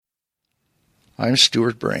I'm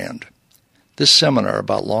Stuart Brand. This seminar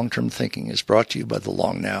about long-term thinking is brought to you by the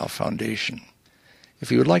Long Now Foundation.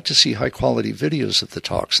 If you would like to see high-quality videos of the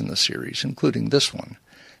talks in the series, including this one,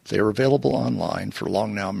 they are available online for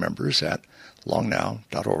Long Now members at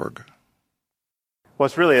longnow.org.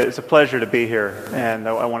 Well, it's a pleasure to be here, and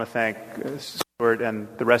I want to thank Stuart and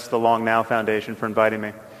the rest of the Long Now Foundation for inviting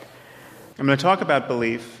me. I'm going to talk about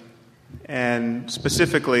belief, and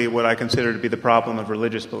specifically what I consider to be the problem of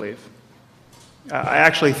religious belief. I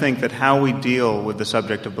actually think that how we deal with the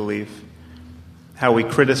subject of belief, how we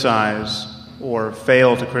criticize or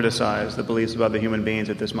fail to criticize the beliefs of other human beings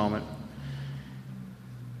at this moment,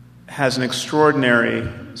 has an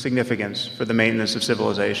extraordinary significance for the maintenance of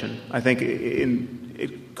civilization. I think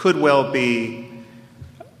it could well be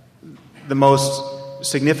the most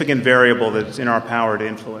significant variable that's in our power to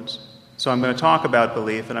influence. So I'm going to talk about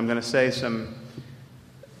belief, and I'm going to say some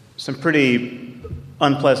pretty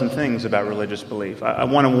unpleasant things about religious belief. I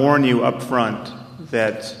want to warn you up front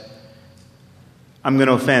that I'm going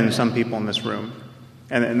to offend some people in this room,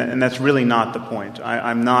 and that's really not the point.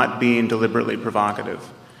 I'm not being deliberately provocative.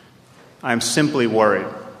 I'm simply worried.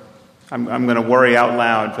 I'm going to worry out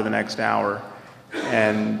loud for the next hour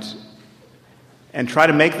and try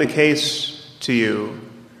to make the case to you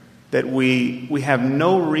that we have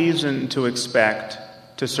no reason to expect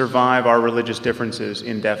to survive our religious differences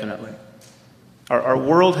indefinitely. Our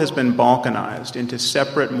world has been balkanized into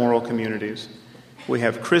separate moral communities. We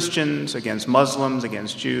have Christians against Muslims,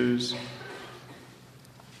 against Jews.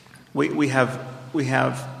 We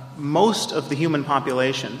have most of the human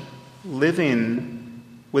population living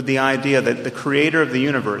with the idea that the creator of the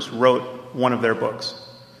universe wrote one of their books.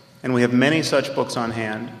 And we have many such books on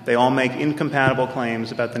hand. They all make incompatible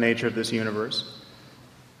claims about the nature of this universe.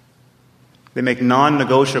 They make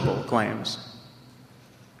non-negotiable claims.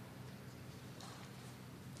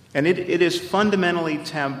 And it is fundamentally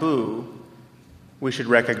taboo, we should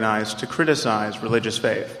recognize, to criticize religious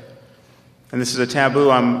faith. And this is a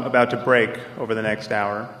taboo I'm about to break over the next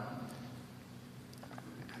hour.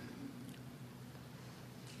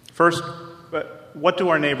 First, what do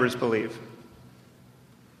our neighbors believe?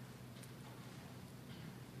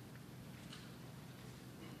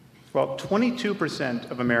 Well,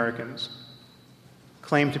 22% of Americans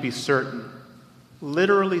claim to be certain,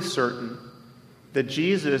 literally certain, that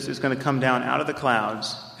Jesus is going to come down out of the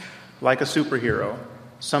clouds like a superhero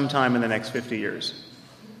sometime in the next 50 years.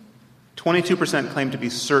 22% claim to be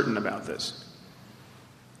certain about this.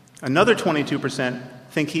 Another 22%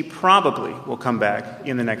 think he probably will come back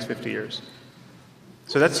in the next 50 years.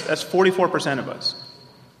 So that's 44% of us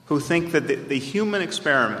who think that the human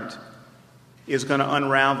experiment is going to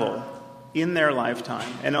unravel in their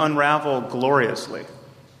lifetime and unravel gloriously.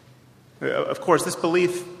 Of course, this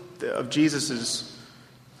belief of Jesus'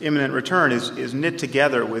 imminent return is knit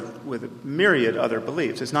together with a myriad other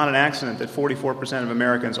beliefs. It's not an accident that 44% of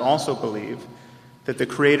Americans also believe that the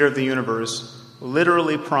creator of the universe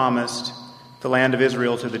literally promised the land of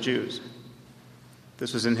Israel to the Jews.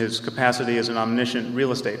 This was in his capacity as an omniscient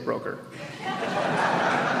real estate broker.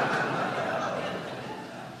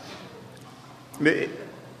 The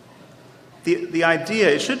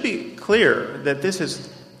idea, it should be clear that this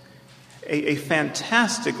is a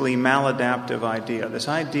fantastically maladaptive idea, this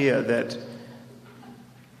idea that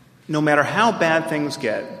no matter how bad things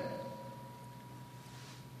get,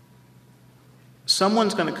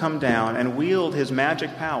 someone's going to come down and wield his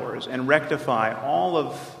magic powers and rectify all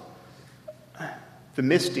of the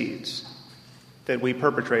misdeeds that we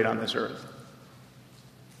perpetrate on this earth.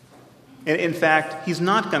 And in fact, he's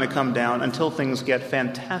not going to come down until things get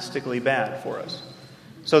fantastically bad for us.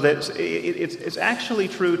 So that it's actually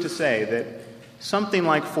true to say that something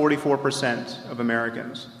like 44% of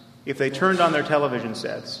Americans, if they turned on their television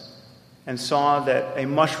sets and saw that a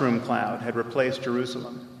mushroom cloud had replaced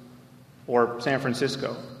Jerusalem or San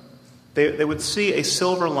Francisco, they would see a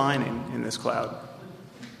silver lining in this cloud.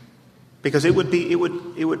 Because it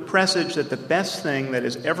would presage that the best thing that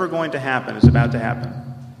is ever going to happen is about to happen.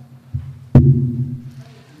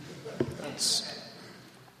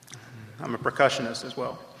 I'm a percussionist as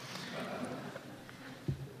well.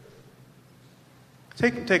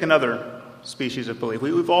 Take another species of belief.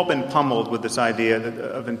 We've all been pummeled with this idea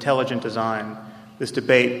of intelligent design, this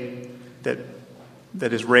debate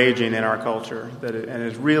that is raging in our culture, and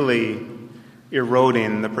is really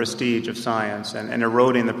eroding the prestige of science and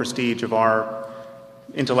eroding the prestige of our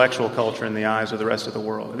intellectual culture in the eyes of the rest of the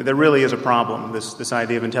world. There really is a problem, this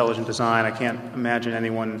idea of intelligent design. I can't imagine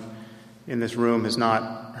anyone in this room has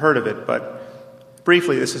not heard of it, but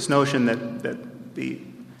briefly, it's this notion that the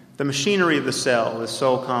The machinery of the cell is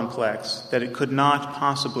so complex that it could not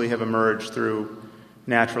possibly have emerged through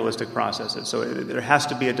naturalistic processes. So there has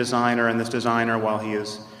to be a designer, and this designer, while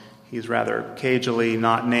he's rather cagily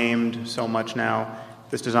not named so much now,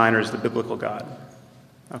 this designer is the biblical God.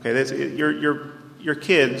 Okay, your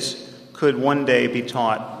kids could one day be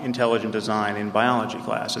taught intelligent design in biology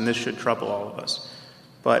class, and this should trouble all of us.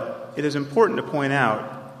 But it is important to point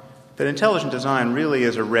out that intelligent design really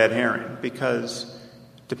is a red herring, because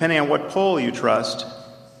depending on what poll you trust,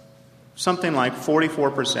 something like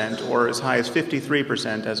 44% or as high as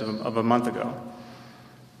 53% as of a month ago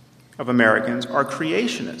of Americans are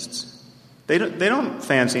creationists. They don't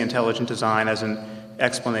fancy intelligent design as an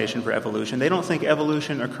explanation for evolution. They don't think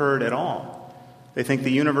evolution occurred at all. They think the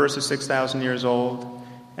universe is 6,000 years old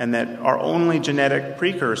and that our only genetic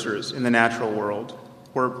precursors in the natural world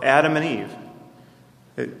were Adam and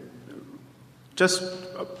Eve. Just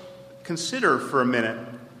consider for a minute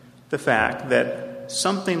the fact that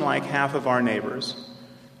something like half of our neighbors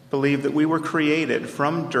believe that we were created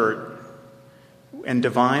from dirt and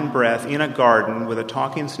divine breath in a garden with a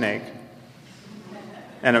talking snake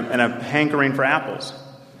and a hankering for apples.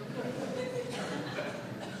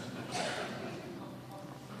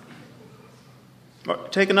 Or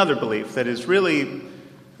take another belief that is really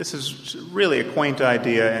a quaint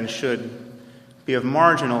idea and should be of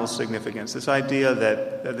marginal significance. This idea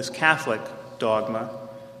that this Catholic dogma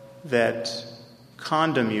that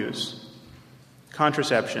condom use,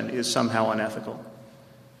 contraception, is somehow unethical.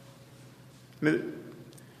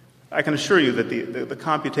 I can assure you that the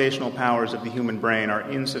computational powers of the human brain are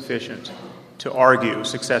insufficient to argue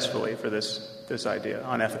successfully for this idea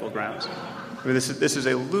on ethical grounds. This is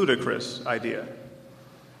a ludicrous idea.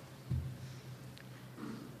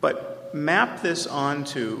 But map this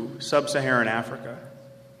onto sub-Saharan Africa,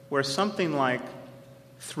 where something like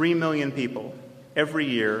 3 million people every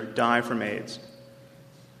year die from AIDS.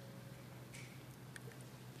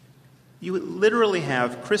 You would literally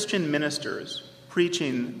have Christian ministers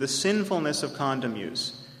preaching the sinfulness of condom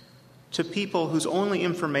use to people whose only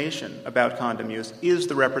information about condom use is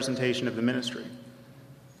the representation of the ministry.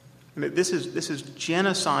 I mean, this is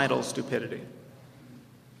genocidal stupidity.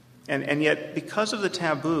 And yet, because of the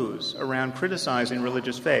taboos around criticizing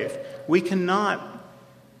religious faith, we cannot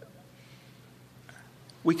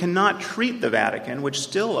treat the Vatican, which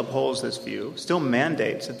still upholds this view, still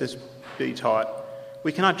mandates that this be taught,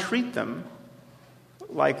 we cannot treat them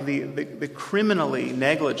like the criminally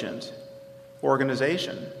negligent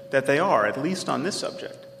organization that they are, at least on this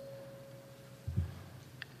subject.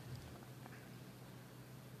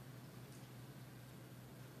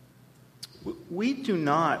 We do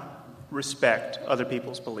not respect other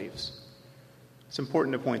people's beliefs. It's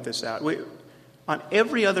important to point this out. On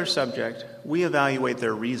every other subject, we evaluate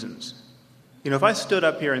their reasons. If I stood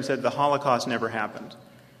up here and said the Holocaust never happened,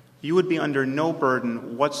 you would be under no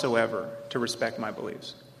burden whatsoever to respect my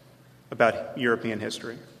beliefs about European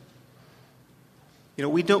history.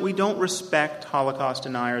 We don't respect Holocaust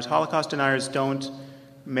deniers. Holocaust deniers don't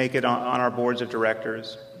make it on our boards of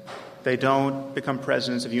directors. They don't become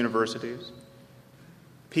presidents of universities.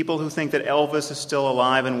 People who think that Elvis is still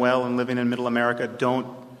alive and well and living in Middle America don't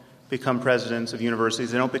become presidents of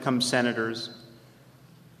universities. They don't become senators.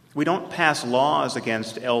 We don't pass laws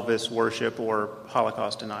against Elvis worship or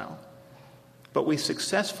Holocaust denial. But we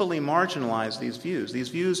successfully marginalize these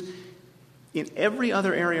views in every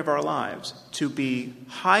other area of our lives, to be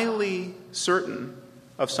highly certain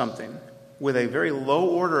of something with a very low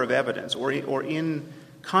order of evidence or in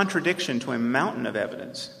contradiction to a mountain of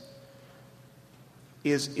evidence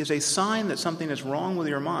is a sign that something is wrong with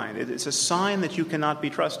your mind. It's a sign that you cannot be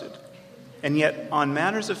trusted. And yet, on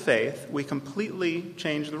matters of faith, we completely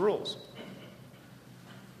change the rules.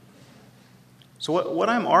 So what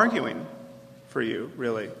I'm arguing for you,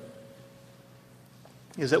 really,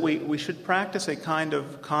 is that we should practice a kind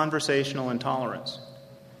of conversational intolerance.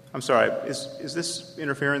 I'm sorry, is this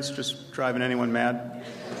interference just driving anyone mad?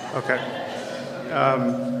 Okay.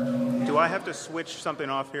 Do I have to switch something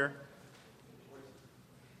off here?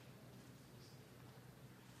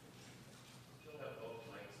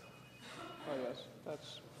 Oh, yes,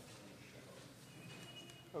 that's...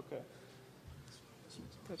 Okay.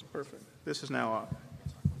 That's perfect. This is now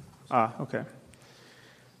off. Okay.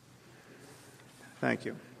 Thank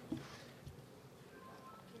you.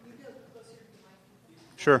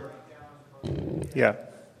 Sure. Yeah.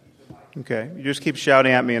 Okay. You just keep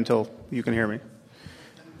shouting at me until you can hear me.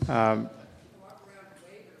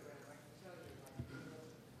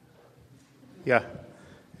 Yeah.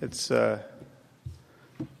 It's...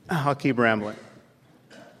 I'll keep rambling.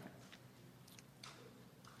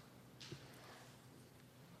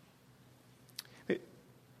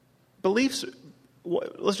 beliefs,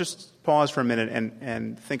 let's just pause for a minute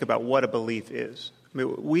and think about what a belief is. I mean,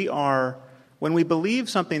 when we believe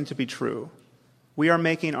something to be true, we are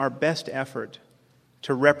making our best effort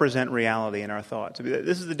to represent reality in our thoughts. I mean,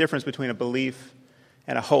 this is the difference between a belief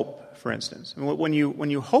and a hope, for instance. I mean, when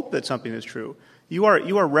you hope that something is true, you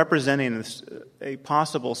are representing a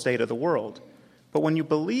possible state of the world. But when you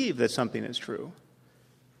believe that something is true,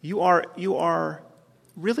 you are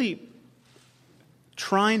really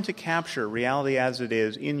trying to capture reality as it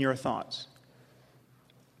is in your thoughts.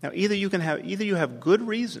 Now, either you have good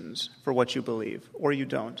reasons for what you believe, or you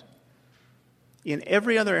don't. In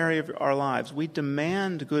every other area of our lives, we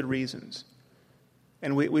demand good reasons.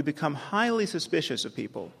 And we become highly suspicious of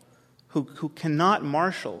people who cannot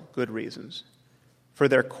marshal good reasons for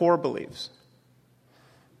their core beliefs.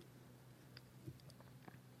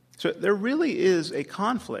 So there really is a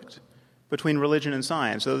conflict between religion and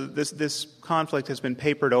science. So this conflict has been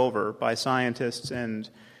papered over by scientists and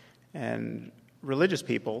religious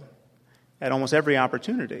people at almost every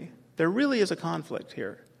opportunity. There really is a conflict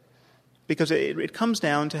here, because it comes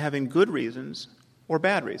down to having good reasons or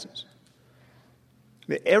bad reasons.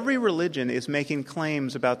 Every religion is making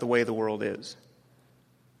claims about the way the world is.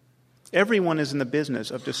 Everyone is in the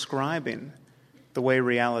business of describing the way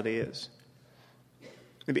reality is.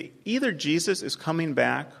 Either Jesus is coming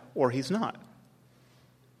back or he's not.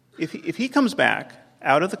 If he comes back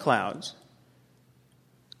out of the clouds,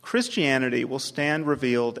 Christianity will stand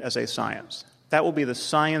revealed as a science. That will be the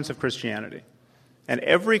science of Christianity. And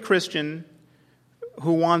every Christian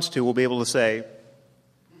who wants to will be able to say,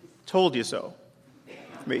 "Told you so."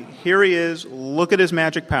 I mean, here he is, look at his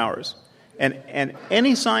magic powers. And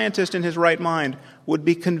any scientist in his right mind would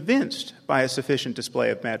be convinced by a sufficient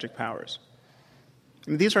display of magic powers. I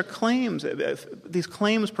mean, these are claims. These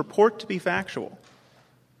claims purport to be factual.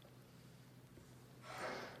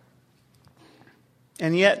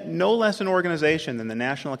 And yet, no less an organization than the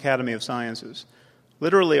National Academy of Sciences,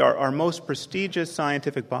 literally our most prestigious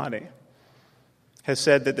scientific body, has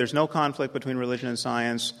said that there's no conflict between religion and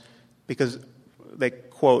science because they,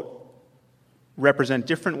 quote, represent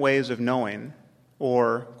different ways of knowing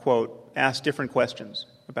or, quote, ask different questions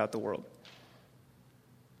about the world.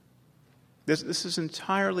 This is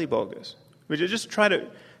entirely bogus. We just try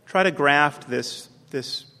to graft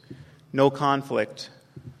this no conflict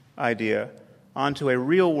idea onto a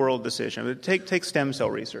real world decision. Take stem cell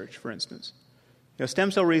research, for instance.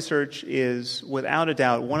 Stem cell research is, without a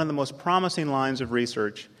doubt, one of the most promising lines of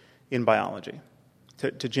research in biology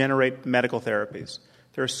to generate medical therapies.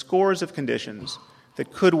 There are scores of conditions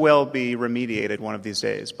that could well be remediated one of these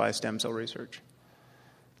days by stem cell research.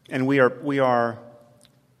 And we are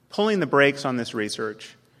pulling the brakes on this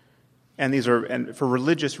research, and for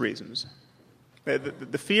religious reasons. The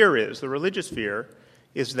religious fear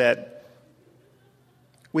is that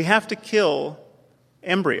we have to kill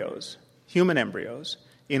embryos, human embryos,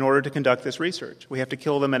 in order to conduct this research. We have to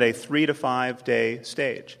kill them at a 3 to 5 day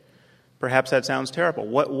stage. Perhaps that sounds terrible.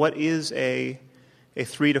 What is a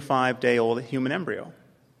 3 to 5 day old human embryo?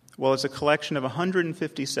 Well, it's a collection of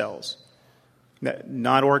 150 cells,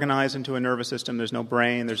 not organized into a nervous system. There's no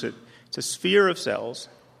brain. It's a sphere of cells.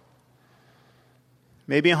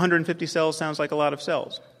 Maybe 150 cells sounds like a lot of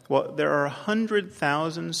cells. Well, there are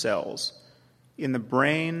 100,000 cells in the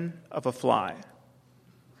brain of a fly.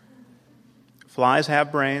 Flies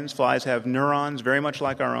have brains. Flies have neurons, very much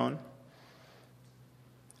like our own.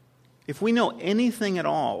 If we know anything at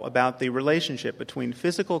all about the relationship between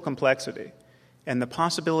physical complexity and the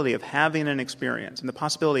possibility of having an experience and the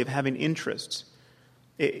possibility of having interests,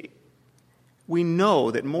 we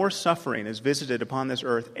know that more suffering is visited upon this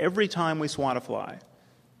earth every time we swat a fly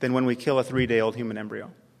than when we kill a 3-day-old human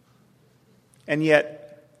embryo. And yet,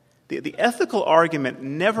 the ethical argument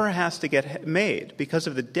never has to get made because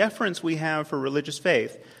of the deference we have for religious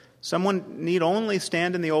faith. Someone need only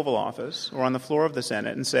stand in the Oval Office or on the floor of the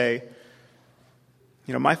Senate and say,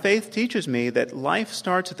 my faith teaches me that life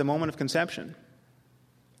starts at the moment of conception.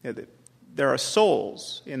 There are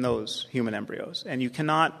souls in those human embryos, and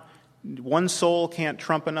one soul can't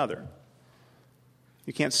trump another.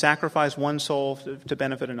 You can't sacrifice one soul to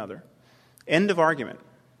benefit another. End of argument.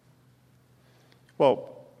 Well,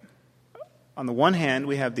 on the one hand,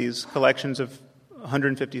 we have these collections of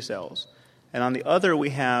 150 cells, and on the other, we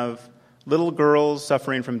have little girls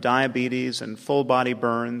suffering from diabetes and full-body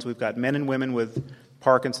burns. We've got men and women with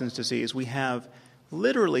Parkinson's disease. We have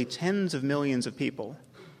literally tens of millions of people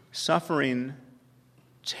suffering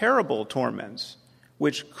terrible torments,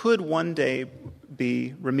 which could one day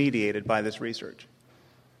be remediated by this research.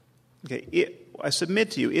 Okay, I submit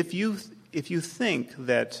to you, if you think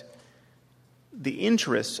that the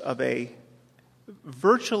interests of a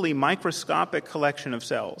virtually microscopic collection of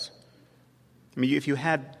cells. I mean, if you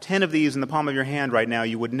had 10 of these in the palm of your hand right now,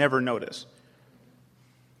 you would never notice.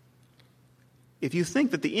 If you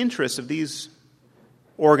think that the interests of these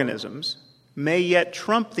organisms may yet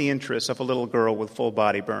trump the interests of a little girl with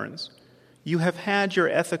full-body burns, you have had your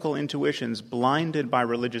ethical intuitions blinded by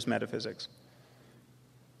religious metaphysics.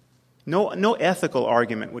 No ethical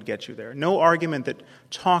argument would get you there. No argument that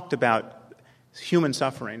talked about human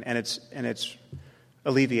suffering and its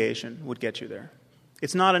alleviation would get you there.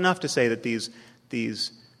 It's not enough to say that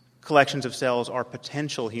these collections of cells are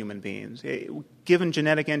potential human beings. Given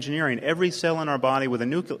genetic engineering, every cell in our body with a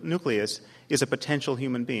nucleus is a potential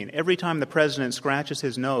human being. Every time the president scratches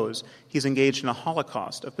his nose, he's engaged in a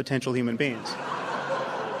holocaust of potential human beings.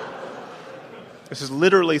 This is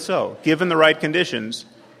literally so. Given the right conditions,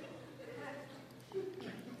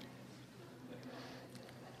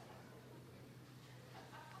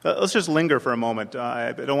 let's just linger for a moment.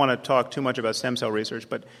 I don't want to talk too much about stem cell research,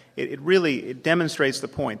 but it really demonstrates the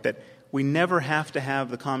point that we never have to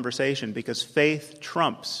have the conversation because faith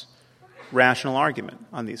trumps rational argument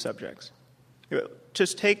on these subjects.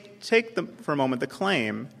 Just take for a moment the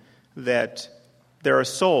claim that there are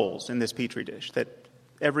souls in this petri dish, that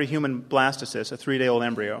every human blastocyst, a 3-day-old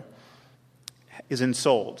embryo, is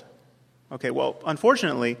ensouled. Okay, well,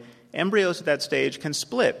 unfortunately, embryos at that stage can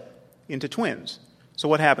split into twins. So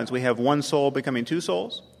what happens? We have one soul becoming two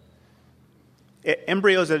souls.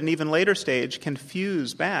 Embryos at an even later stage can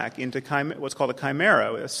fuse back into what's called a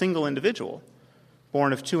chimera, a single individual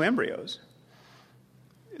born of two embryos.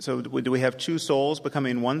 So do we have two souls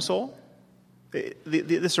becoming one soul?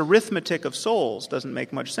 This arithmetic of souls doesn't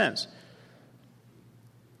make much sense.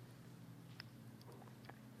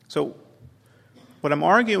 So what I'm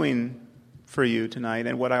arguing for you tonight,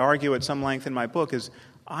 and what I argue at some length in my book, is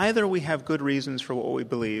either we have good reasons for what we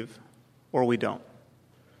believe or we don't.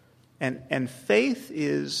 And faith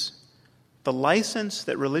is the license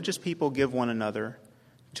that religious people give one another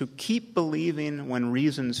to keep believing when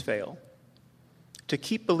reasons fail, to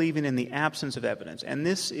keep believing in the absence of evidence. And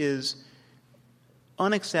this is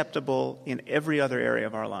unacceptable in every other area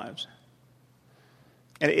of our lives.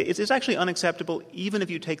 And it's actually unacceptable even if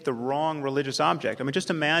you take the wrong religious object. I mean, just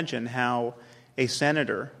imagine how a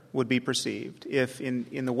senator would be perceived if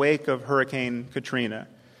in the wake of Hurricane Katrina,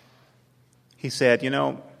 he said,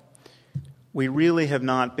 we really have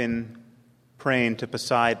not been praying to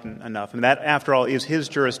Poseidon enough. And that, after all, is his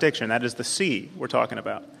jurisdiction. That is the sea we're talking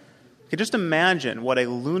about. You can just imagine what a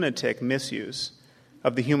lunatic misuse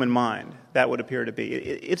of the human mind that would appear to be.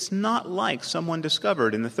 It's not like someone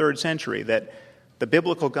discovered in the 3rd century that the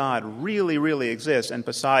biblical God really, really exists and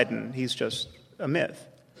Poseidon, he's just a myth.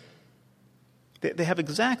 They have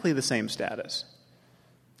exactly the same status,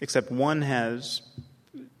 except one has,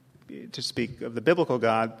 to speak of the biblical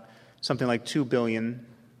God, something like 2 billion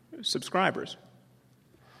subscribers.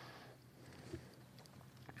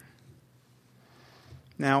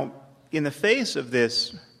 Now, in the face of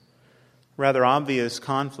this rather obvious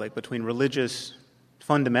conflict between religious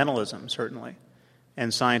fundamentalism, certainly,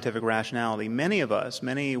 and scientific rationality, many of us,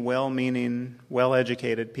 many well-meaning,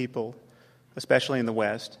 well-educated people, especially in the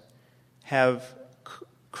West, have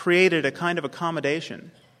created a kind of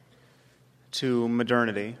accommodation to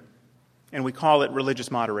modernity, and we call it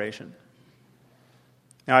religious moderation.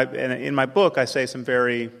 Now, in my book, I say some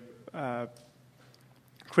very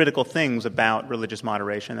critical things about religious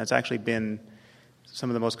moderation. That's actually been some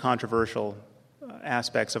of the most controversial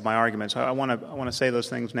aspects of my argument. So I want to say those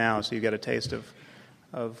things now, so you get a taste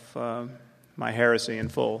of my heresy in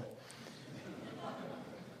full.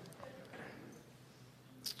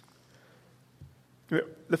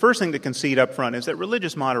 The first thing to concede up front is that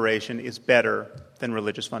religious moderation is better than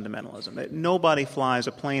religious fundamentalism. That nobody flies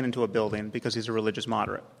a plane into a building because he's a religious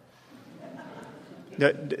moderate.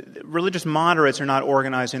 Religious moderates are not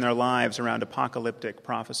organizing their lives around apocalyptic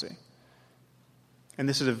prophecy. And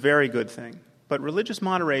this is a very good thing. But religious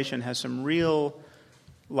moderation has some real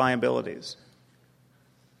liabilities.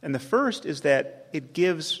 And the first is that it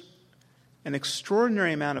gives an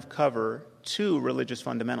extraordinary amount of cover to religious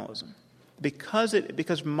fundamentalism.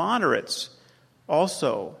 Because moderates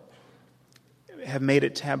also have made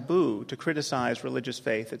it taboo to criticize religious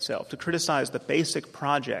faith itself, to criticize the basic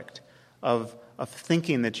project of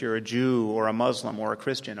thinking that you're a Jew or a Muslim or a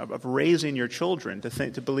Christian, of raising your children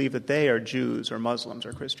to believe that they are Jews or Muslims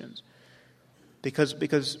or Christians.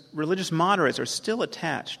 Because religious moderates are still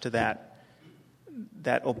attached to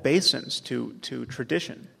that obeisance to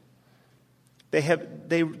tradition.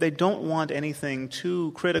 They don't want anything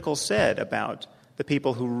too critical said about the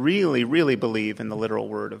people who really, really believe in the literal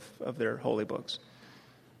word of their holy books.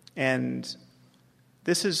 And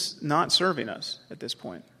this is not serving us at this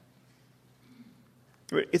point.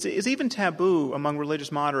 It's even taboo among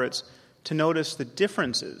religious moderates to notice the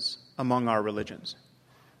differences among our religions.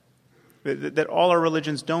 That all our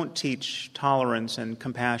religions don't teach tolerance and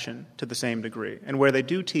compassion to the same degree. And where they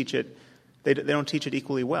do teach it, they don't teach it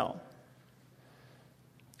equally well.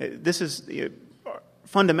 This is...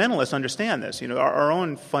 fundamentalists understand this. Our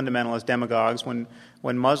own fundamentalist demagogues,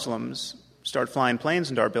 when Muslims start flying planes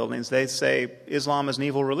into our buildings, they say Islam is an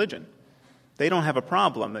evil religion. They don't have a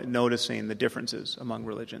problem noticing the differences among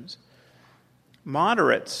religions.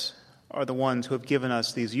 Moderates are the ones who have given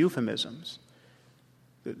us these euphemisms.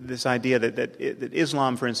 This idea that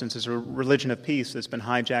Islam, for instance, is a religion of peace that's been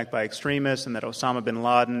hijacked by extremists, and that Osama bin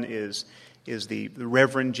Laden is the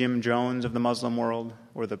Reverend Jim Jones of the Muslim world,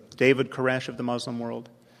 or the David Koresh of the Muslim world.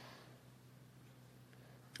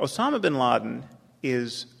 Osama bin Laden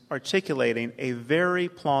is articulating a very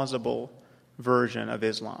plausible version of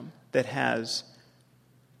Islam that has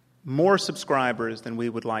more subscribers than we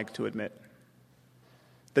would like to admit.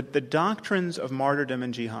 The doctrines of martyrdom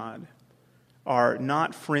and jihad are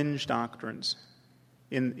not fringe doctrines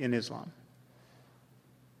in Islam.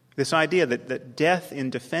 This idea that death in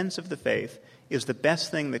defense of the faith is the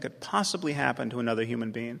best thing that could possibly happen to another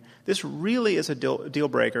human being, this really is a deal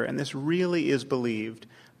breaker, and this really is believed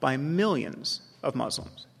by millions of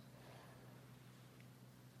Muslims.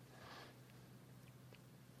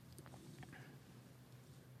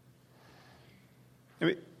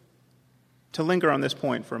 To linger on this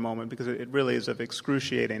point for a moment, because it really is of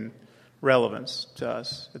excruciating relevance to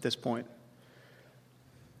us at this point.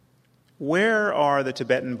 Where are the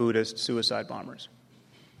Tibetan Buddhist suicide bombers?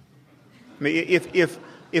 I mean,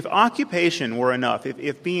 if occupation were enough,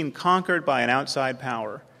 if being conquered by an outside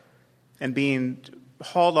power and being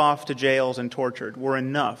hauled off to jails and tortured were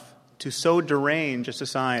enough to so derange a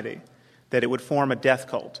society that it would form a death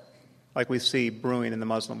cult, like we see brewing in the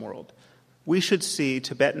Muslim world, we should see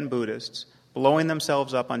Tibetan Buddhists blowing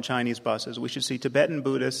themselves up on Chinese buses. We should see Tibetan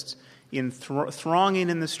Buddhists thronging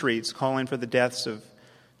in the streets calling for the deaths of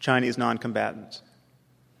Chinese non-combatants.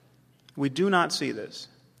 We do not see this,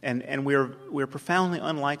 and we're profoundly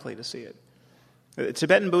unlikely to see it.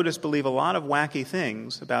 Tibetan Buddhists believe a lot of wacky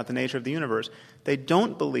things about the nature of the universe. They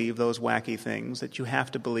don't believe those wacky things that you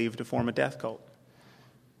have to believe to form a death cult.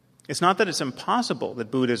 It's not that it's impossible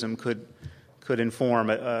that Buddhism could inform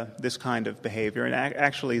this kind of behavior, and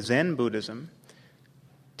actually Zen Buddhism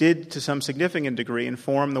did, to some significant degree,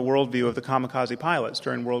 inform the worldview of the kamikaze pilots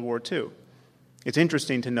during World War II. It's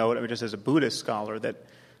interesting to note, just as a Buddhist scholar,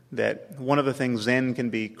 that one of the things Zen can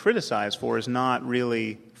be criticized for is not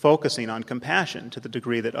really focusing on compassion to the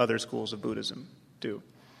degree that other schools of Buddhism do.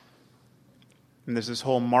 And there's this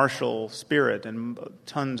whole martial spirit and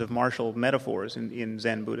tons of martial metaphors in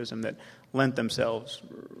Zen Buddhism that lent themselves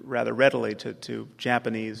rather readily to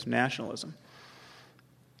Japanese nationalism.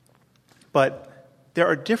 But there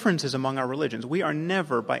are differences among our religions. We are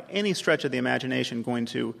never, by any stretch of the imagination, going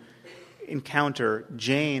to encounter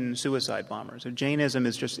Jain suicide bombers. Jainism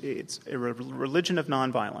is it's a religion of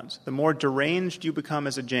nonviolence. The more deranged you become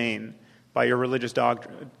as a Jain by your religious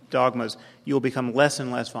dogmas, you will become less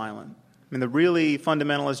and less violent. I mean, the really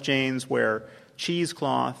fundamentalist Jains wear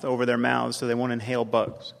cheesecloth over their mouths so they won't inhale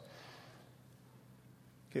bugs.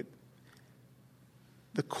 Okay.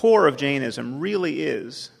 The core of Jainism really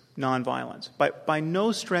is nonviolence. By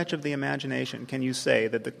no stretch of the imagination can you say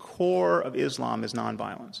that the core of Islam is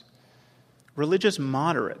nonviolence. Religious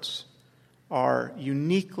moderates are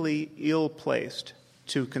uniquely ill-placed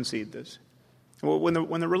to concede this. When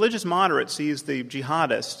the religious moderate sees the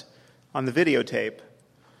jihadist on the videotape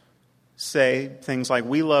say things like,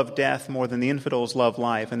 "We love death more than the infidels love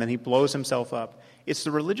life," and then he blows himself up, it's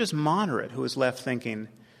the religious moderate who is left thinking,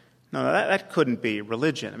 no, that couldn't be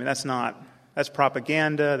religion. I mean, that's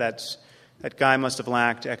propaganda, that guy must have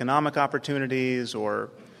lacked economic opportunities,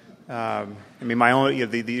 or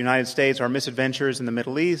the United States, our misadventures in the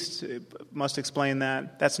Middle East must explain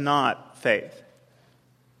that. That's not faith.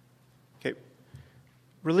 Okay.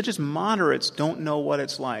 Religious moderates don't know what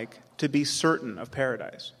it's like to be certain of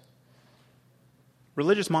paradise.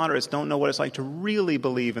 Religious moderates don't know what it's like to really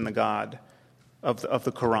believe in the God of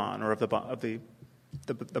the Quran or of the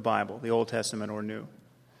Bible, the Old Testament or New.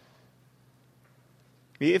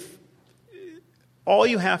 If all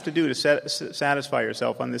you have to do to satisfy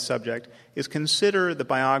yourself on this subject is consider the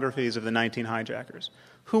biographies of the 19 hijackers.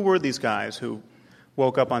 Who were these guys who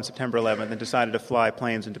woke up on September 11th and decided to fly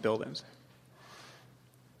planes into buildings?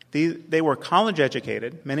 They were college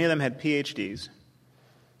educated. Many of them had PhDs.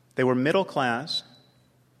 They were middle class.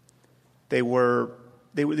 These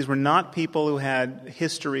were not people who had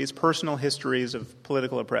personal histories of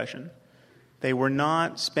political oppression. They were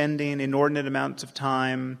not spending inordinate amounts of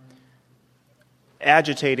time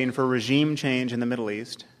agitating for regime change in the Middle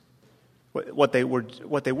East. What they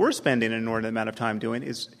were spending an inordinate amount of time doing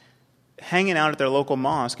is hanging out at their local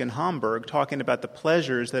mosque in Hamburg talking about the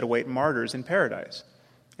pleasures that await martyrs in paradise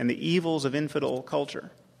and the evils of infidel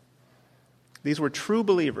culture. These were true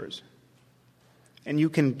believers. And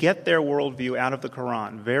you can get their worldview out of the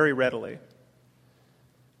Quran very readily.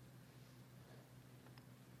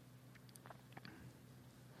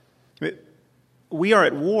 We are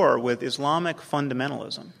at war with Islamic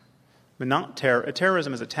fundamentalism, but not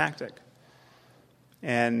terrorism is a tactic.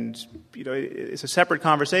 And it's a separate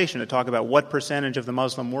conversation to talk about what percentage of the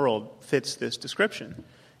Muslim world fits this description.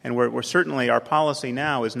 And we're certainly, our policy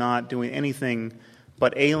now is not doing anything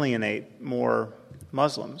but alienate more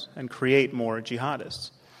Muslims and create more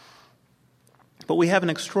jihadists. But we have an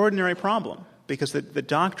extraordinary problem because the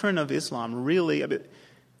doctrine of Islam really,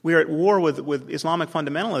 we are at war with Islamic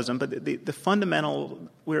fundamentalism, but the fundamental,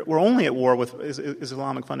 we're only at war with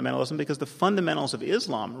Islamic fundamentalism because the fundamentals of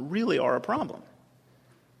Islam really are a problem.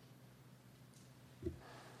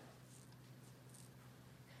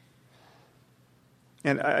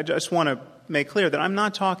 And I just want to make clear that I'm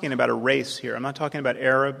not talking about a race here. I'm not talking about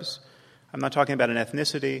Arabs. I'm not talking about an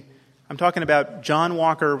ethnicity. I'm talking about John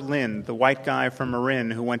Walker Lindh, the white guy from Marin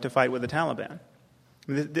who went to fight with the Taliban.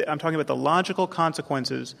 I'm talking about the logical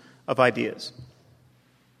consequences of ideas.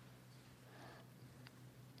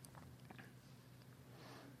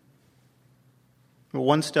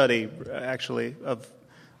 One study, actually, of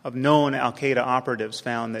known al-Qaeda operatives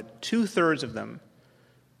found that 2/3 of them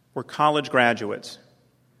were college graduates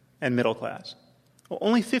and middle class. Well,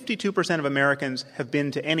 only 52% of Americans have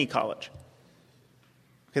been to any college.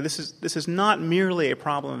 Okay, this is not merely a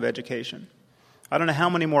problem of education. I don't know how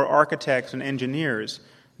many more architects and engineers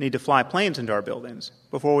need to fly planes into our buildings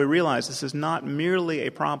before we realize this is not merely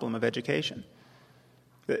a problem of education.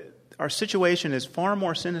 Our situation is far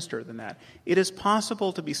more sinister than that. It is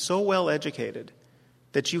possible to be so well educated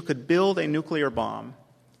that you could build a nuclear bomb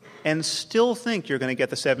and still think you're going to get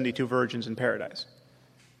the 72 virgins in paradise.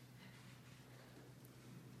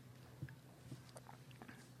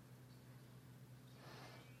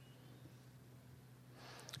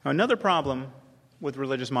 Now, another problem with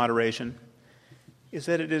religious moderation is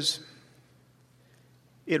that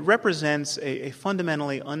it represents a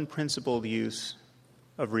fundamentally unprincipled use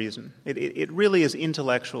of reason. It really is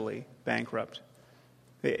intellectually bankrupt.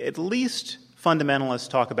 At least fundamentalists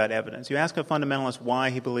talk about evidence. You ask a fundamentalist why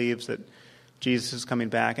he believes that Jesus is coming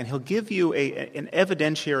back, and he'll give you an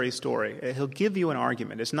evidentiary story. He'll give you an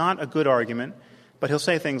argument. It's not a good argument, but he'll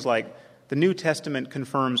say things like, the New Testament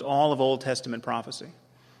confirms all of Old Testament prophecy,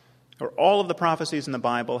 or all of the prophecies in the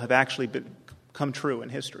Bible have actually come true in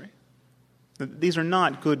history. These are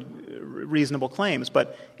not good, reasonable claims,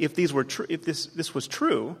 but if these were if this was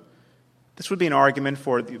true, this would be an argument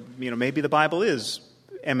for maybe the Bible is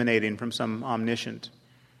emanating from some omniscient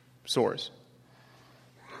source.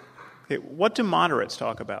 Okay, what do moderates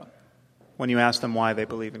talk about when you ask them why they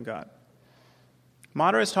believe in God?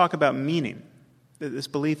 Moderates talk about meaning. This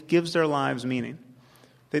belief gives their lives meaning.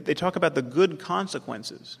 They talk about the good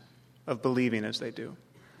consequences of believing as they do.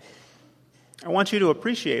 I want you to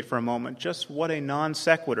appreciate for a moment just what a non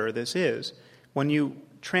sequitur this is when you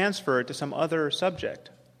transfer it to some other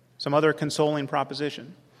subject, some other consoling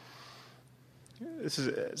proposition. There's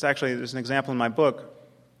an example in my book.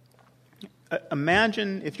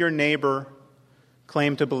 Imagine if your neighbor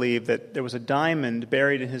claimed to believe that there was a diamond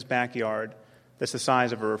buried in his backyard that's the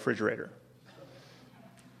size of a refrigerator.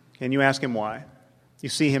 And you ask him why. You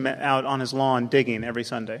see him out on his lawn digging every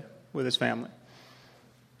Sunday with his family.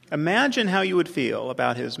 Imagine how you would feel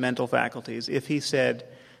about his mental faculties if he said,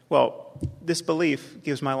 well, this belief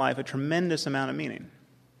gives my life a tremendous amount of meaning.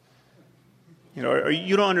 Or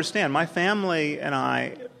you don't understand. My family and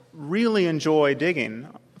I really enjoy digging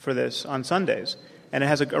for this on Sundays, and it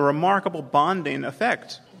has a remarkable bonding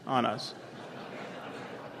effect on us.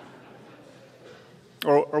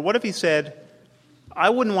 Or what if he said, I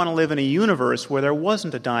wouldn't want to live in a universe where there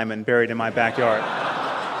wasn't a diamond buried in my backyard.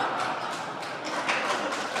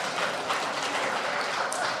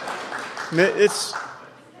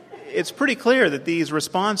 It's pretty clear that these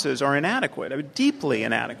responses are inadequate, deeply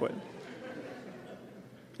inadequate.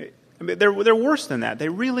 They're worse than that. They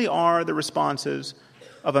really are the responses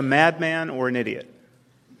of a madman or an idiot.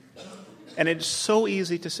 And it's so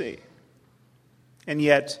easy to see. And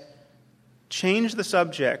yet, change the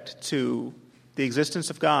subject to the existence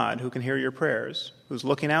of God who can hear your prayers, who's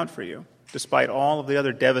looking out for you, despite all of the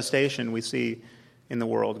other devastation we see in the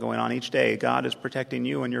world going on each day. God is protecting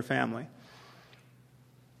you and your family.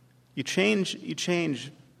 You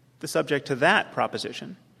change the subject to that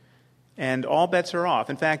proposition, and all bets are off.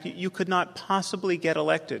 In fact, you could not possibly get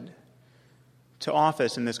elected to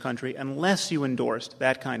office in this country unless you endorsed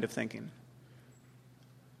that kind of thinking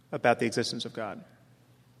about the existence of God.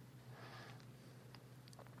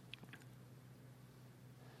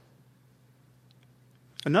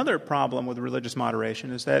 Another problem with religious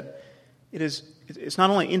moderation is that it's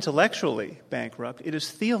not only intellectually bankrupt, it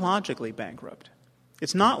is theologically bankrupt.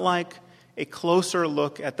 It's not like a closer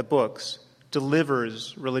look at the books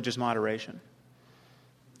delivers religious moderation.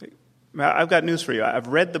 I've got news for you. I've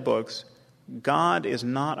read the books. God is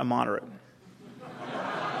not a moderate.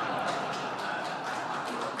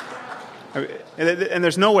 And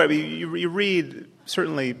there's no way. You read,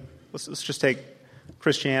 certainly, let's just take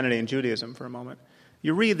Christianity and Judaism for a moment.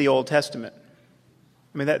 You read the Old Testament.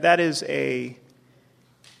 I mean, that is the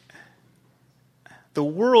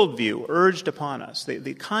worldview urged upon us,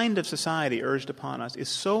 the kind of society urged upon us is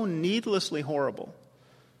so needlessly horrible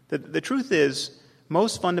that the truth is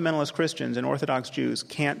most fundamentalist Christians and Orthodox Jews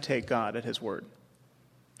can't take God at His word.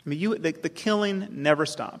 I mean, the killing never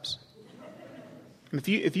stops.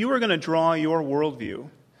 If you were going to draw your worldview, if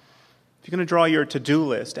you're going to draw your to-do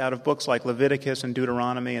list out of books like Leviticus and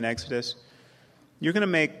Deuteronomy and Exodus, you're going to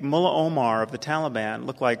make Mullah Omar of the Taliban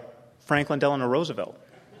look like Franklin Delano Roosevelt.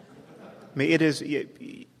 I mean, it is,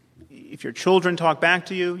 if your children talk back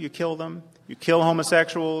to you, you kill them. You kill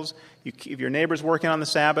homosexuals. If your neighbor's working on the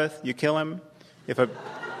Sabbath, you kill him.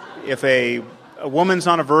 If a woman's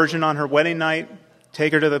not a virgin on her wedding night,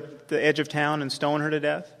 take her to the edge of town and stone her to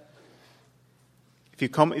death. If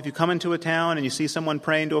you come into a town and you see someone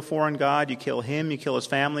praying to a foreign god, you kill him, you kill his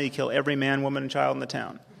family, you kill every man, woman, and child in the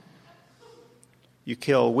town. You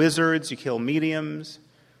kill wizards, you kill mediums,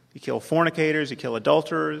 you kill fornicators, you kill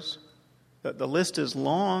adulterers. The list is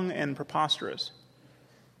long and preposterous.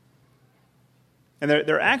 And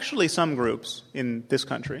there are actually some groups in this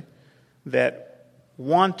country that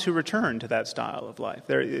want to return to that style of life.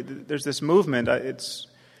 There's this movement, it's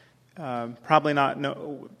probably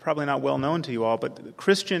not well known to you all, but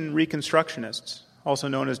Christian Reconstructionists, also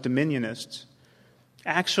known as Dominionists,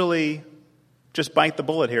 actually just bite the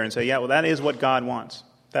bullet here and say, yeah, well, that is what God wants.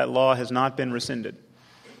 That law has not been rescinded.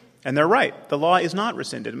 And they're right. The law is not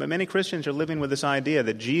rescinded. But many Christians are living with this idea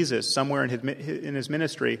that Jesus, somewhere in his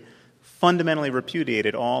ministry, fundamentally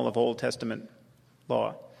repudiated all of Old Testament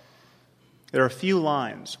law. There are a few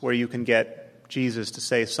lines where you can get Jesus to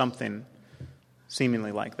say something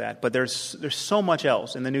seemingly like that. But there's so much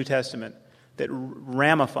else in the New Testament that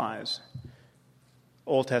ramifies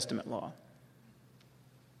Old Testament law.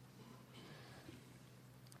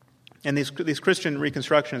 And these Christian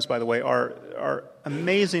Reconstructionists, by the way, are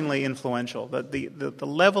amazingly influential. The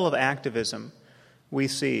level of activism we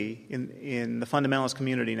see in the fundamentalist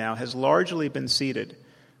community now has largely been seeded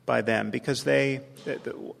by them because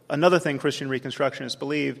another thing Christian Reconstructionists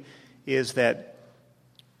believe is that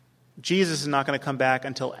Jesus is not going to come back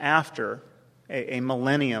until after a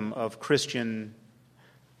millennium of Christian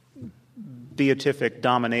beatific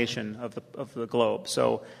domination of the globe.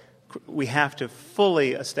 So we have to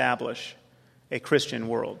fully establish a Christian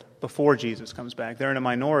world before Jesus comes back. They're in a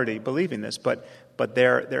minority believing this, but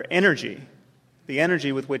their energy, the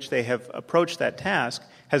energy with which they have approached that task,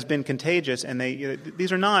 has been contagious. And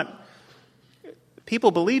these are not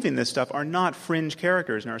people believing this stuff are not fringe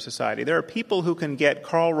characters in our society. There are people who can get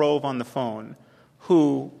Karl Rove on the phone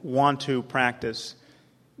who want to practice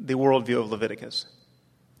the worldview of Leviticus,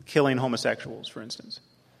 killing homosexuals, for instance.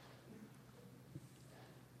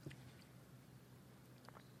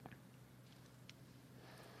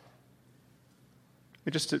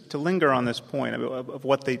 Just to linger on this point of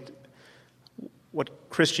what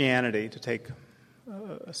Christianity, to take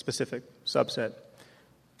a specific subset,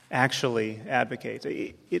 actually advocates.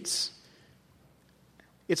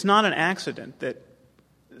 It's not an accident that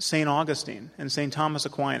St. Augustine and St. Thomas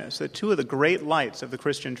Aquinas, the two of the great lights of the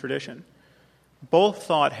Christian tradition, both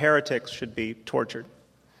thought heretics should be tortured.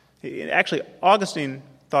 Actually, Augustine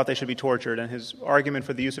thought they should be tortured, and his argument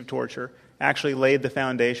for the use of torture actually laid the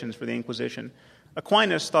foundations for the Inquisition.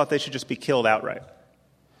 Aquinas thought they should just be killed outright.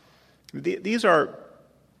 These are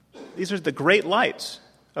the great lights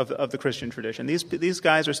of the Christian tradition. These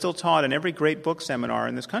guys are still taught in every great book seminar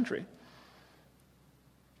in this country.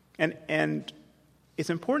 And it's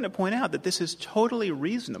important to point out that this is totally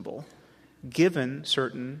reasonable given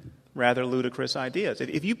certain rather ludicrous ideas. But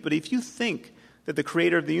if you think that the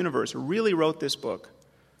creator of the universe really wrote this book,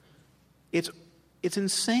 it's it's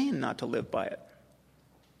insane not to live by it.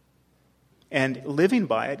 And living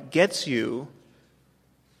by it gets you,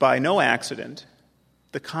 by no accident,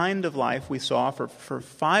 the kind of life we saw for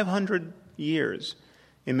 500 years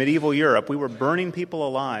in medieval Europe. We were burning people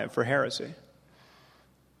alive for heresy.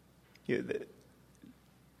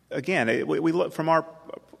 Again, we look from our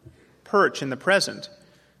perch in the present,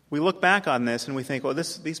 we look back on this and we think, well,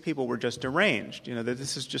 these people were just deranged. That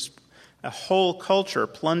this is just a whole culture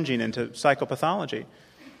plunging into psychopathology.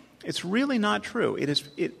 It's really not true.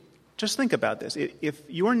 Just think about this. If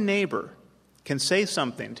your neighbor can say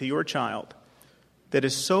something to your child that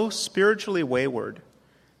is so spiritually wayward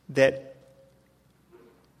that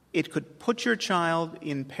it could put your child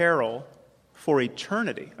in peril for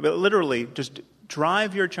eternity, I mean, literally just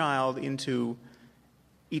drive your child into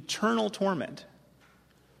eternal torment,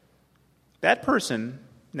 that person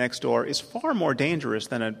next door is far more dangerous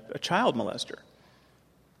than a child molester.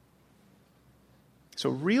 So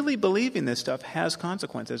really believing this stuff has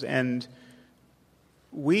consequences, and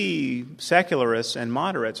we secularists and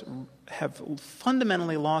moderates have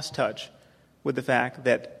fundamentally lost touch with the fact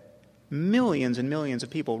that millions and millions of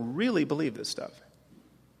people really believe this stuff.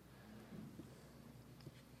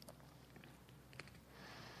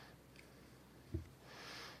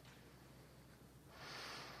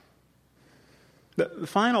 The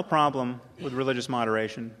final problem with religious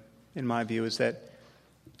moderation, in my view, is that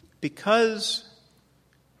because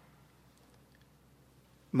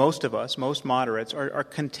most of us, most moderates, are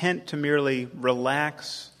content to merely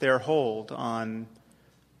relax their hold on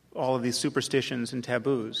all of these superstitions and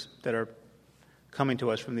taboos that are coming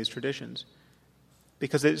to us from these traditions,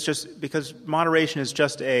 because moderation is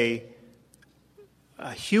just a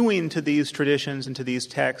hewing to these traditions and to these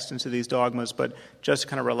texts and to these dogmas, but just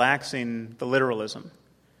kind of relaxing the literalism.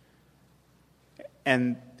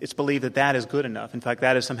 And it's believed that that is good enough. In fact,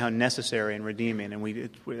 that is somehow necessary and redeeming, and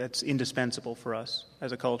that's indispensable for us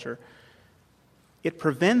as a culture. It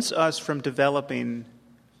prevents us from developing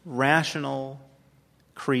rational,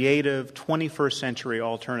 creative, 21st century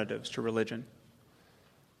alternatives to religion.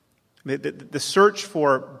 The search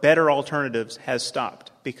for better alternatives has stopped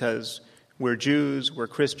because we're Jews, we're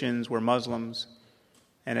Christians, we're Muslims,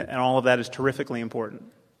 and all of that is terrifically important.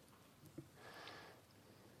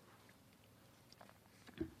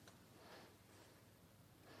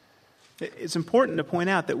 It's important to point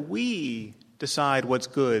out that we decide what's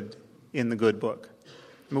good in the good book.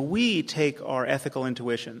 I mean, we take our ethical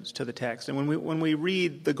intuitions to the text. And when we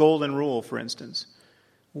read the Golden Rule, for instance,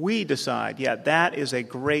 we decide, that is a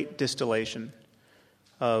great distillation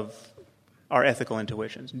of our ethical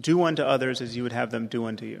intuitions. Do unto others as you would have them do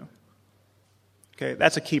unto you. Okay,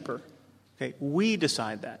 that's a keeper. Okay, we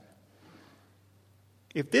decide that.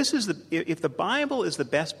 If the Bible is the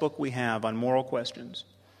best book we have on moral questions,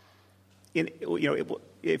 if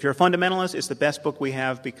you're a fundamentalist, it's the best book we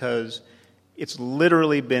have because it's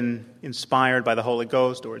literally been inspired by the Holy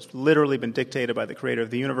Ghost, or it's literally been dictated by the Creator of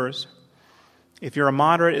the universe. If you're a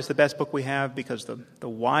moderate, it's the best book we have because the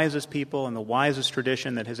wisest people and the wisest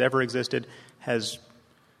tradition that has ever existed has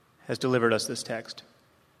delivered us this text.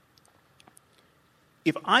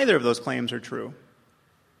 If either of those claims are true,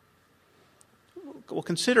 well,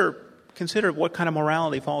 consider what kind of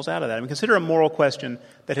morality falls out of that. I mean, consider a moral question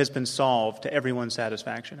that has been solved to everyone's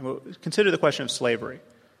satisfaction. Consider the question of slavery.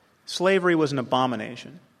 Slavery was an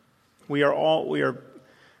abomination. We are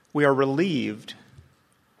relieved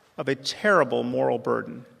of a terrible moral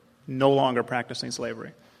burden, no longer practicing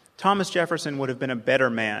slavery. Thomas Jefferson would have been a better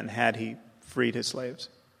man had he freed his slaves.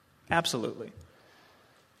 Absolutely.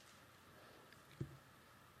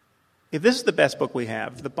 If this is the best book we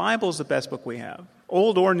have, if the Bible is the best book we have,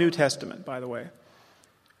 Old or New Testament, by the way,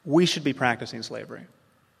 we should be practicing slavery.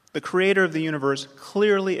 The Creator of the universe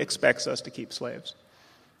clearly expects us to keep slaves.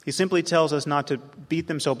 He simply tells us not to beat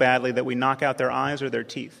them so badly that we knock out their eyes or their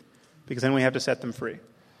teeth, because then we have to set them free.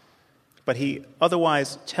 But he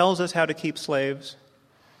otherwise tells us how to keep slaves.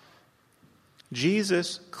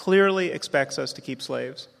 Jesus clearly expects us to keep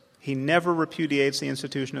slaves. He never repudiates the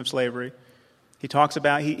institution of slavery. He talks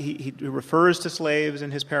about, he refers to slaves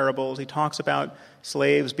in his parables. He talks about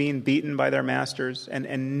slaves being beaten by their masters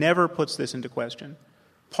and never puts this into question.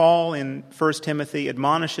 Paul in 1 Timothy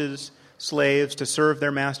admonishes slaves to serve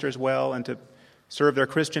their masters well and to serve their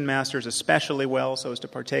Christian masters especially well so as to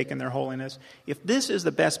partake in their holiness. If this is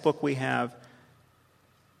the best book we have,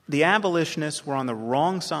 the abolitionists were on the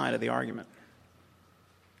wrong side of the argument.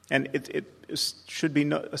 And it should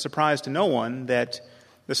be a surprise to no one that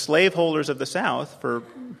the slaveholders of the South for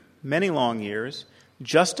many long years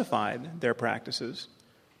justified their practices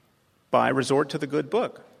by resort to the good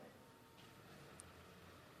book.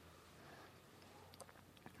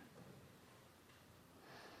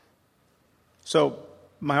 So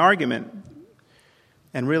my argument,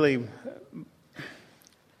 and really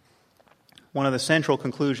one of the central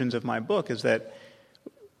conclusions of my book, is that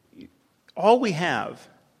all we have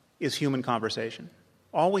is human conversation.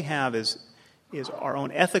 All we have is our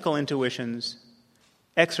own ethical intuitions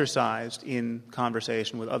exercised in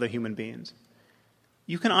conversation with other human beings.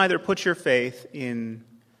 You can either put your faith in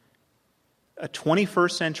a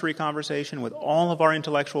 21st century conversation with all of our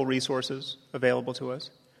intellectual resources available to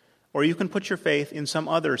us, or you can put your faith in some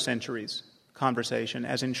other century's conversation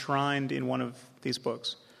as enshrined in one of these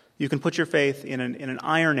books. You can put your faith in an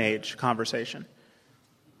Iron Age conversation,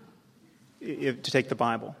 to take the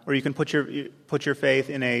Bible, or you can put your faith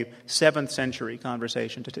in a 7th century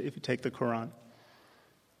conversation if you take the Quran.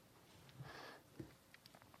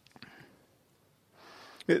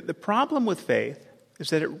 The problem with faith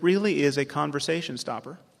is that it really is a conversation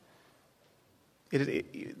stopper.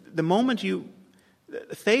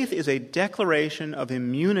 Faith is a declaration of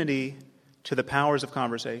immunity to the powers of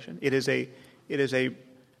conversation. It is a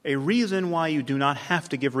reason why you do not have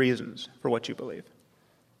to give reasons for what you believe.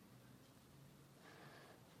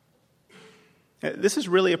 This is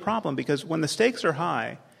really a problem because when the stakes are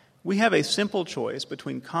high, we have a simple choice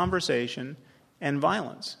between conversation and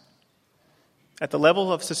violence. At the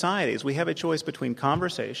level of societies, we have a choice between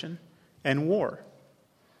conversation and war.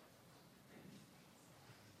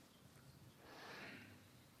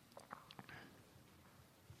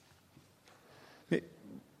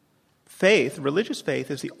 Religious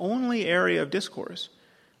faith, is the only area of discourse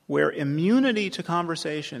where immunity to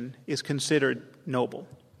conversation is considered noble.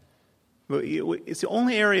 It's the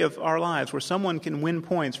only area of our lives where someone can win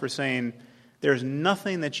points for saying, there's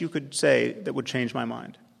nothing that you could say that would change my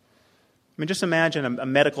mind. I mean, just imagine a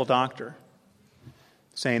medical doctor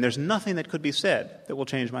saying, there's nothing that could be said that will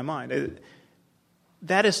change my mind.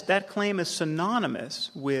 That claim is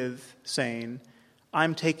synonymous with saying,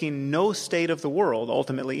 I'm taking no state of the world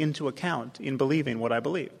ultimately into account in believing what I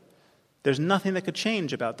believe. There's nothing that could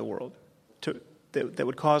change about the world that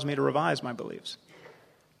would cause me to revise my beliefs.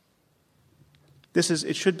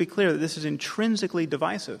 It should be clear that this is intrinsically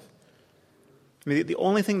divisive. I mean, the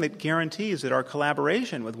only thing that guarantees that our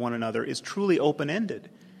collaboration with one another is truly open-ended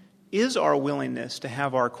is our willingness to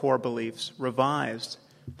have our core beliefs revised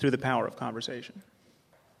through the power of conversation.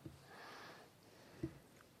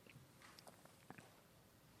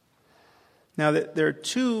 Now, there are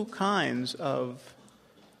two kinds of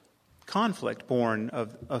conflict born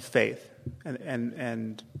of faith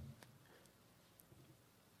and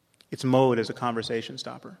its mode as a conversation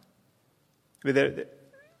stopper. I mean,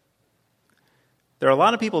 there are a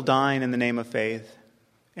lot of people dying in the name of faith,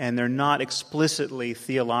 and they're not explicitly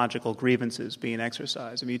theological grievances being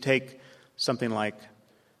exercised. I mean, you take something like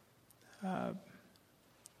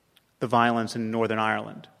the violence in Northern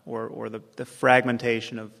Ireland or the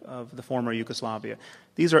fragmentation of the former Yugoslavia.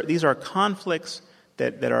 These are conflicts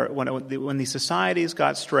that are, when these societies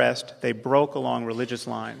got stressed, they broke along religious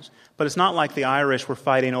lines. But it's not like the Irish were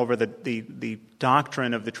fighting over the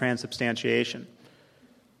doctrine of the transubstantiation.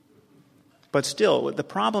 But still, the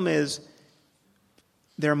problem is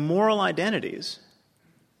their moral identities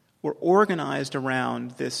were organized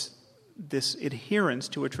around this adherence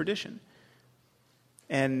to a tradition.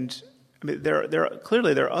 And I mean, there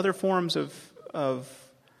are other forms of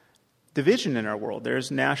division in our world.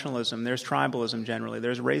 There's nationalism, there's tribalism generally,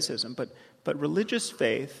 there's racism. But religious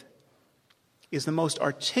faith is the most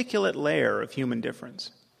articulate layer of human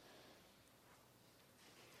difference.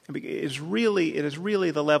 I mean, it is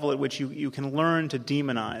really the level at which you can learn to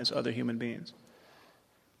demonize other human beings.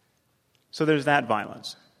 So there's that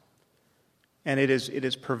violence. And it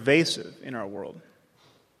is pervasive in our world.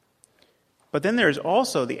 But then there's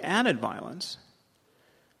also the added violence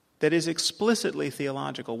that is explicitly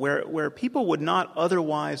theological, where people would not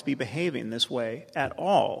otherwise be behaving this way at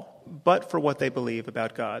all, but for what they believe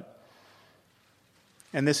about God.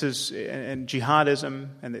 And this is and jihadism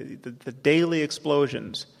and the daily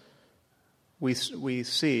explosions we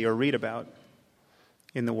see or read about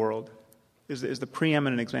in the world is the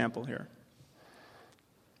preeminent example here.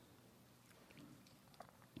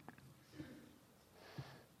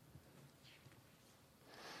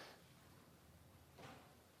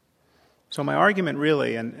 So my argument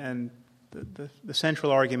really, and the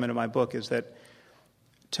central argument of my book, is that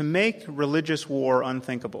to make religious war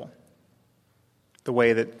unthinkable, the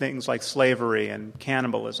way that things like slavery and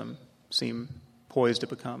cannibalism seem poised to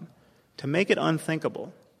become, to make it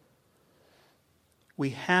unthinkable,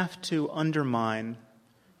 we have to undermine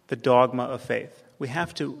the dogma of faith. We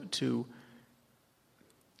have to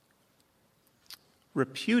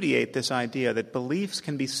repudiate this idea that beliefs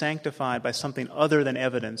can be sanctified by something other than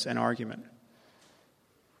evidence and argument.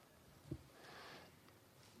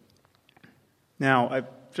 Now, I've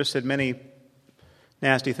just said many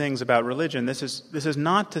nasty things about religion. This is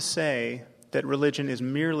not to say that religion is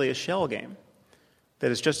merely a shell game, that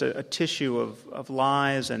it's just a tissue of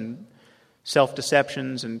lies and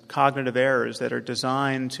self-deceptions and cognitive errors that are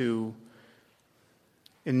designed to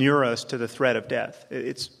inure us to the threat of death.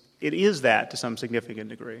 It is that to some significant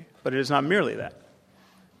degree, but it is not merely that.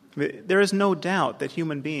 There is no doubt that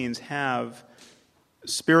human beings have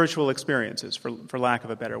spiritual experiences, for lack of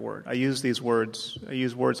a better word. I use words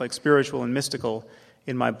like spiritual and mystical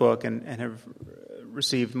in my book and have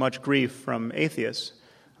received much grief from atheists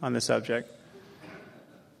on the subject.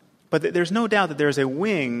 But there's no doubt that there's a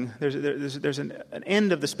wing, there's an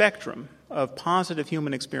end of the spectrum of positive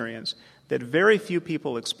human experience that very few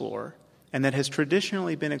people explore, and that has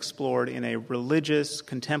traditionally been explored in a religious,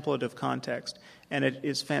 contemplative context. And it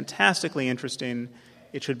is fantastically interesting.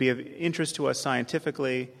 It should be of interest to us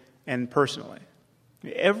scientifically and personally.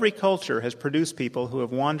 Every culture has produced people who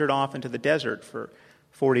have wandered off into the desert for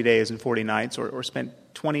 40 days and 40 nights or spent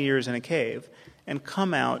 20 years in a cave and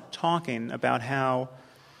come out talking about how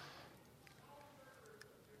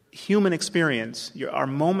human experience, our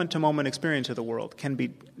moment-to-moment experience of the world, can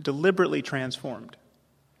be deliberately transformed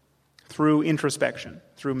through introspection,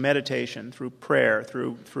 through meditation, through prayer,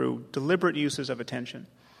 through deliberate uses of attention.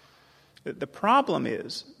 The problem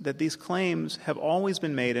is that these claims have always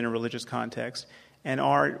been made in a religious context and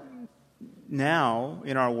are now,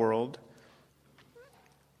 in our world,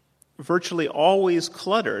 virtually always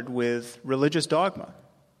cluttered with religious dogma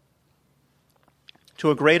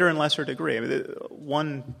to a greater and lesser degree. I mean,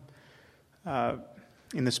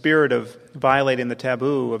 in the spirit of violating the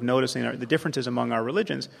taboo of noticing the differences among our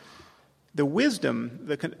religions, the wisdom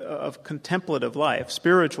of contemplative life,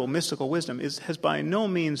 spiritual, mystical wisdom, has by no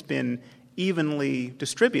means been evenly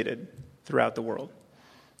distributed throughout the world.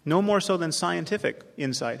 No more so than scientific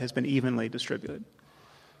insight has been evenly distributed.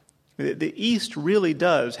 The East really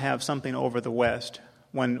does have something over the West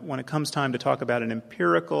when it comes time to talk about an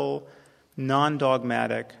empirical,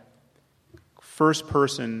 non-dogmatic,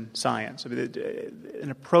 first-person science, an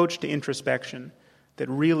approach to introspection that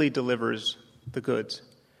really delivers the goods.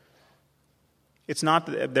 It's not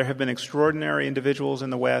that there have been extraordinary individuals in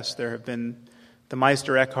the West. There have been the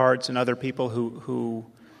Meister Eckharts and other people who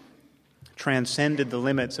transcended the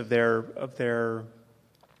limits of their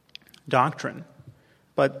doctrine.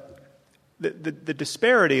 But the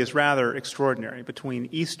disparity is rather extraordinary between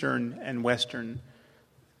Eastern and Western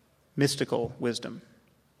mystical wisdom.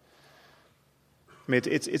 I mean,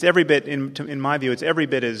 it's every bit, in my view, it's every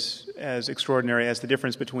bit as extraordinary as the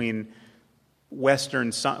difference between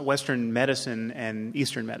Western medicine and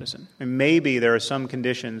Eastern medicine. And maybe there are some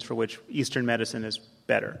conditions for which Eastern medicine is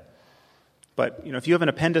better. But if you have an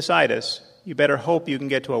appendicitis, you better hope you can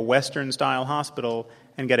get to a Western-style hospital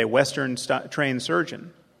and get a Western-trained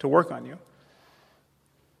surgeon to work on you.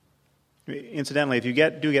 Incidentally, if you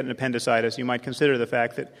do get an appendicitis, you might consider the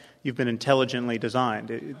fact that you've been intelligently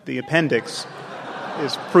designed. The appendix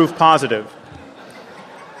is proof positive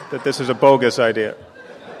that this is a bogus idea.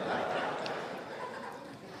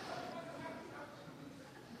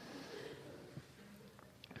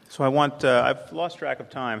 So I've lost track of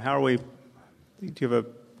time. How are we?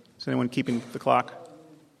 Is anyone keeping the clock?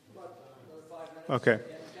 Okay.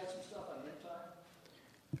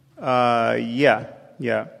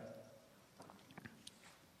 Yeah.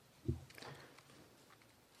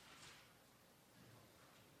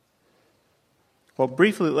 Well,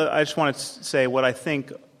 briefly, I just want to say what I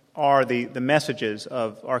think are the messages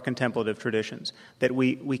of our contemplative traditions that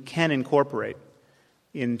we can incorporate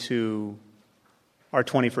into our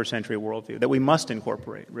 21st century worldview, that we must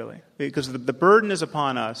incorporate, really. Because the burden is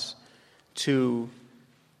upon us to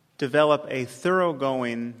develop a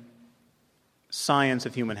thoroughgoing science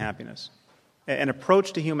of human happiness, an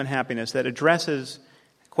approach to human happiness that addresses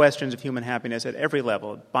questions of human happiness at every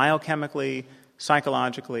level, biochemically,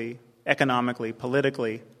 psychologically, economically,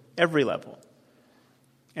 politically, every level.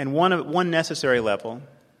 And one necessary level,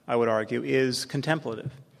 I would argue, is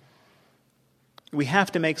contemplative. We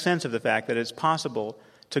have to make sense of the fact that it's possible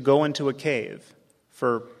to go into a cave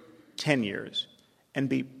for 10 years and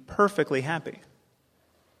be perfectly happy.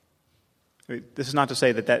 This is not to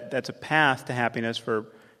say that's a path to happiness for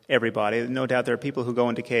everybody. No doubt there are people who go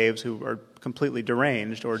into caves who are completely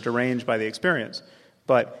deranged or deranged by the experience.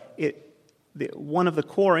 But one of the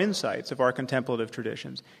core insights of our contemplative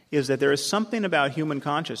traditions is that there is something about human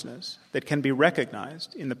consciousness that can be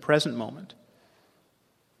recognized in the present moment.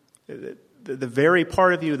 The very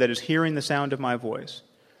part of you that is hearing the sound of my voice,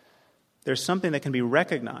 there's something that can be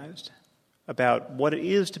recognized about what it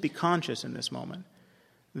is to be conscious in this moment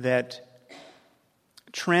that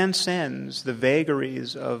transcends the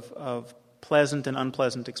vagaries of pleasant and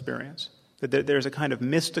unpleasant experience. That there's a kind of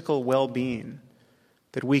mystical well-being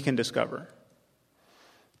that we can discover.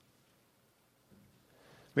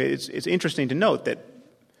 It's interesting to note that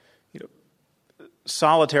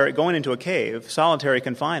going into a cave, solitary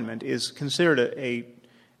confinement is considered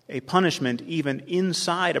a punishment even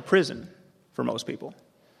inside a prison for most people.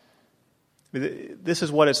 This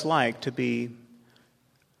is what it's like to be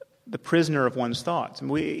the prisoner of one's thoughts.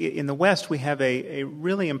 And in the West, we have a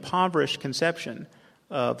really impoverished conception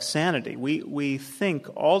of sanity. We think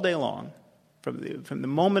all day long. From the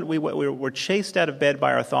moment we're chased out of bed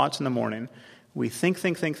by our thoughts in the morning, we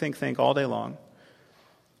think all day long.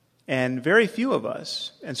 And very few of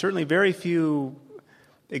us, and certainly very few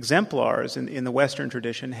exemplars in the Western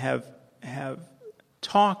tradition, have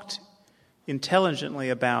talked intelligently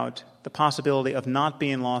about the possibility of not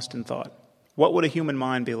being lost in thought. What would a human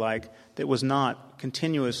mind be like that was not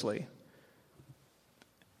continuously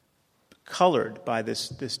colored by this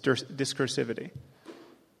discursivity?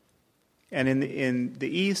 And in the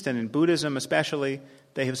East, and in Buddhism especially,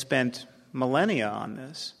 they have spent millennia on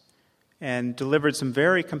this and delivered some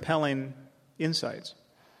very compelling insights.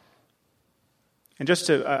 And just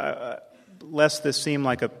to lest this seem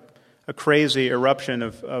like a crazy eruption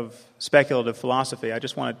of speculative philosophy, I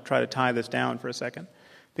just want to try to tie this down for a second.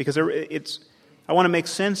 Because I want to make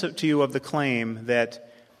sense to you of the claim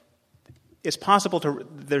that it's possible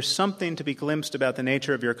there's something to be glimpsed about the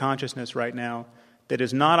nature of your consciousness right now that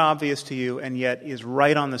is not obvious to you and yet is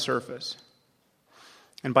right on the surface.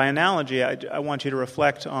 And by analogy, I want you to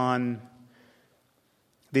reflect on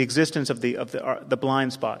the existence of the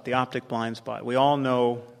blind spot, the optic blind spot. We all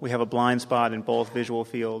know we have a blind spot in both visual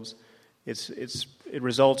fields. It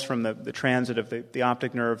results from the transit of the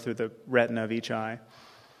optic nerve through the retina of each eye.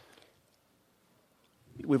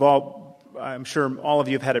 I'm sure all of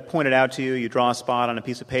you have had it pointed out to you. You draw a spot on a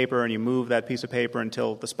piece of paper and you move that piece of paper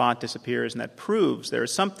until the spot disappears, and that proves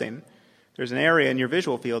there's an area in your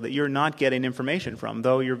visual field that you're not getting information from,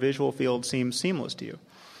 though your visual field seems seamless to you.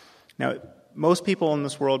 Now, most people in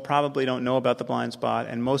this world probably don't know about the blind spot,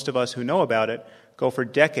 and most of us who know about it go for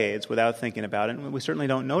decades without thinking about it, and we certainly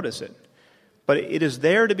don't notice it. But it is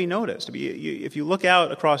there to be noticed. If you look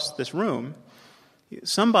out across this room,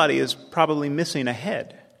 somebody is probably missing a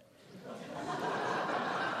head.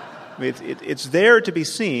 It's there to be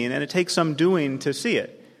seen, and it takes some doing to see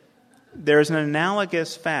it. There's an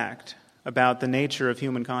analogous fact about the nature of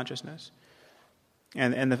human consciousness.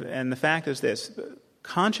 And the fact is this: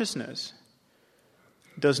 consciousness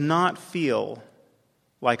does not feel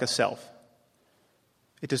like a self.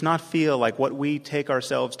 It does not feel like what we take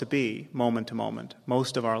ourselves to be moment to moment,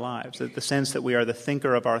 most of our lives. The sense that we are the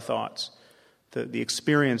thinker of our thoughts, the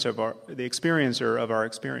experiencer of our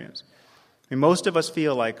experience. I mean, most of us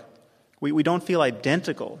feel like we don't feel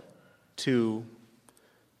identical to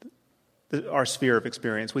our sphere of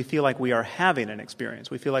experience. We feel like we are having an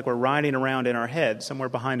experience. We feel like we're riding around in our head, somewhere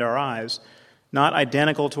behind our eyes, not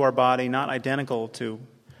identical to our body, not identical to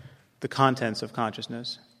the contents of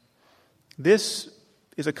consciousness. This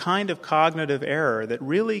is a kind of cognitive error that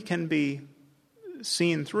really can be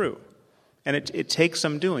seen through. And it takes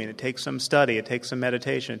some doing. It takes some study. It takes some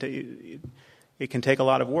meditation. It can take a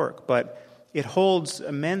lot of work. But it holds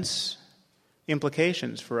immense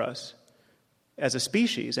implications for us as a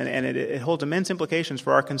species. And it holds immense implications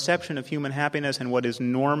for our conception of human happiness and what is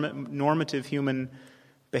normative human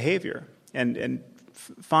behavior. And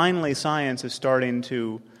finally, science is starting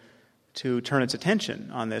to turn its attention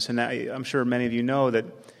on this. And I'm sure many of you know that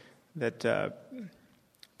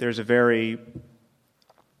there's a very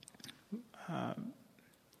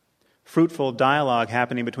fruitful dialogue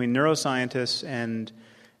happening between neuroscientists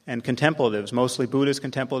and contemplatives, mostly Buddhist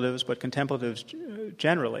contemplatives, but contemplatives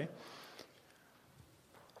generally.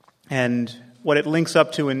 And what it links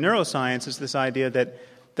up to in neuroscience is this idea that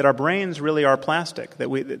our brains really are plastic,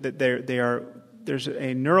 there's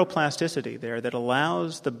a neuroplasticity there that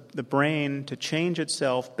allows the brain to change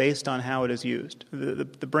itself based on how it is used.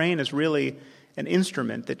 The brain is really an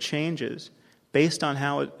instrument that changes based on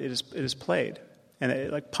how it is played.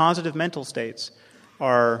 And like positive mental states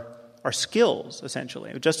are skills,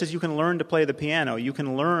 essentially. Just as you can learn to play the piano, you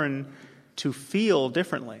can learn to feel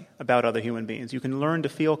differently about other human beings. You can learn to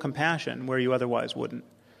feel compassion where you otherwise wouldn't.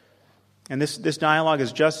 And this dialogue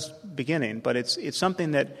is just beginning, but it's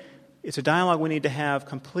something that it's a dialogue we need to have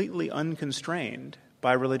completely unconstrained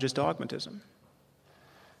by religious dogmatism.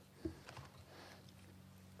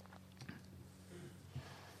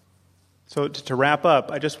 So to wrap up,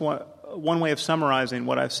 I just want one way of summarizing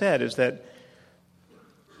what I've said is that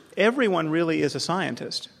everyone really is a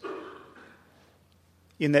scientist.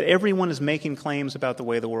 in that everyone is making claims about the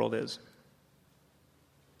way the world is.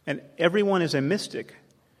 And everyone is a mystic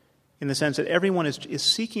in the sense that everyone is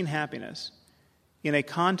seeking happiness in a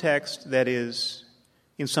context that is,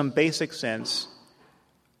 in some basic sense,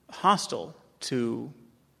 hostile to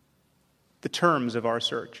the terms of our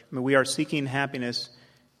search. I mean, we are seeking happiness,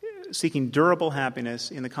 seeking durable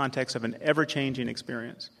happiness in the context of an ever-changing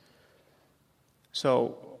experience.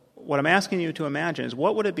 So what I'm asking you to imagine is,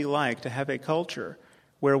 what would it be like to have a culture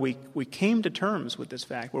where we came to terms with this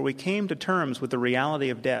fact, where we came to terms with the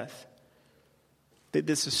reality of death,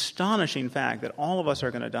 this astonishing fact that all of us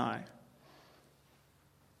are going to die,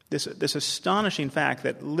 this astonishing fact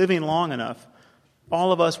that living long enough,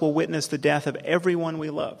 all of us will witness the death of everyone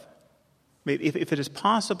we love. I mean, if it is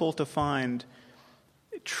possible to find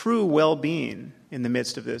true well-being in the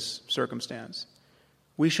midst of this circumstance,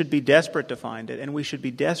 we should be desperate to find it, and we should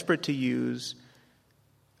be desperate to use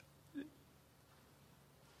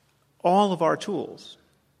all of our tools,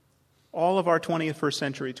 all of our 21st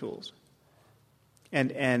century tools,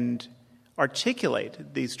 and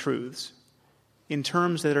articulate these truths in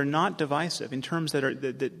terms that are not divisive, in terms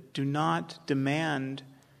that do not demand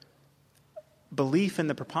belief in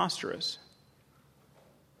the preposterous.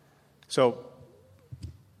 So,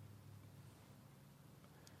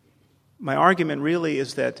 my argument really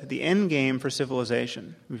is that the end game for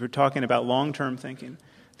civilization, if we're talking about long-term thinking,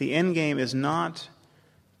 the end game is not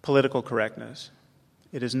political correctness.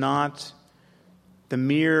 It is not the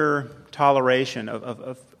mere toleration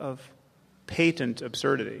of patent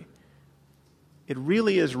absurdity. It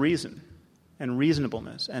really is reason and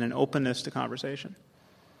reasonableness and an openness to conversation.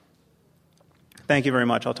 Thank you very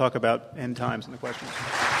much. I'll talk about end times in the questions.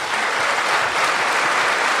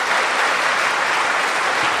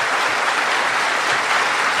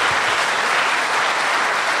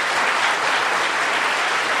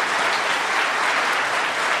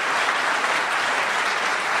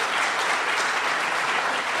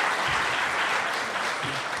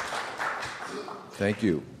 Thank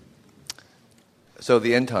you. So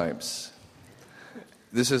the end times.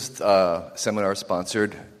 This is a seminar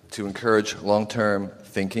sponsored to encourage long-term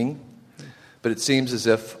thinking, but it seems as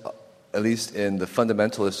if, at least in the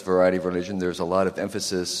fundamentalist variety of religion, there's a lot of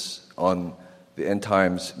emphasis on the end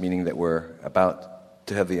times, meaning that we're about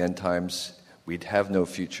to have the end times, we'd have no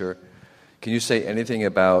future. Can you say anything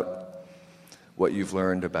about what you've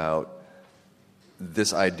learned about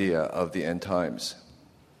this idea of the end times?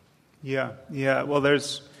 Yeah. Well,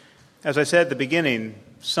 there's, as I said at the beginning,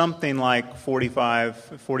 something like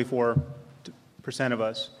 44% of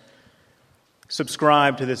us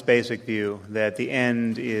subscribe to this basic view that the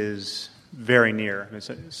end is very near.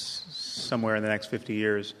 It's somewhere in the next 50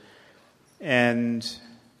 years. And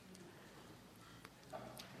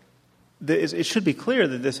it should be clear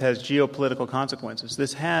that this has geopolitical consequences.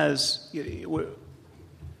 This has...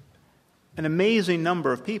 An amazing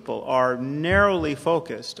number of people are narrowly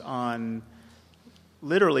focused on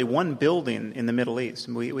literally one building in the Middle East.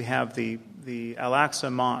 We have the Al-Aqsa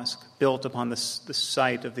Mosque built upon the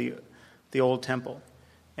site of the old temple.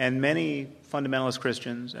 And many fundamentalist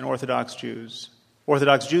Christians and Orthodox Jews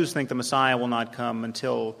think the Messiah will not come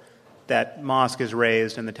until that mosque is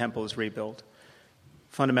razed and the temple is rebuilt.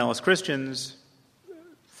 Fundamentalist Christians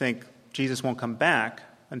think Jesus won't come back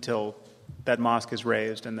until that mosque is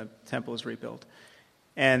razed and the temple is rebuilt.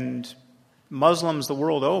 And Muslims the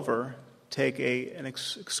world over take an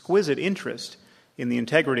exquisite interest in the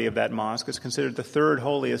integrity of that mosque. It's considered the third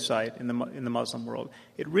holiest site in the Muslim world.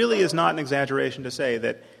 It really is not an exaggeration to say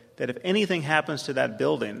that if anything happens to that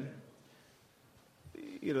building,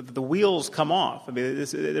 the wheels come off. I mean,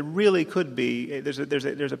 it really could be.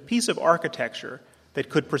 There's a piece of architecture that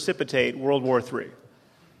could precipitate World War III.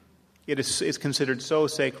 It's considered so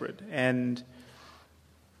sacred. And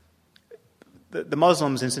the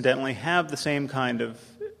Muslims, incidentally, have the same kind of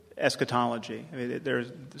eschatology. I mean,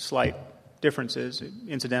 there's slight differences.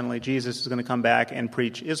 Incidentally, Jesus is going to come back and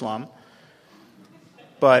preach Islam.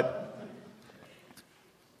 But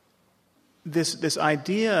this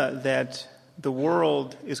idea that the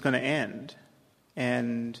world is going to end,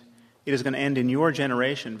 and it is going to end in your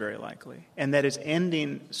generation, very likely, and that its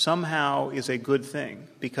ending somehow is a good thing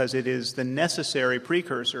because it is the necessary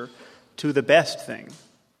precursor to the best thing.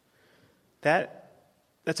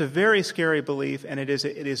 That's a very scary belief, and it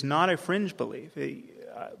is not a fringe belief.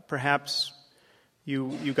 Perhaps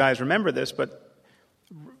you guys remember this, but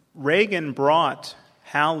Reagan brought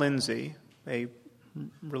Hal Lindsey, a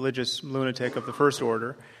religious lunatic of the first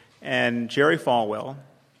order, and Jerry Falwell,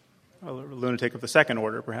 a lunatic of the second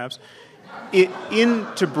order, perhaps, in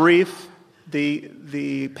to brief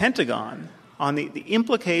the Pentagon on the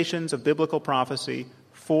implications of biblical prophecy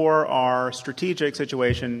for our strategic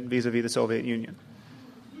situation vis-a-vis the Soviet Union.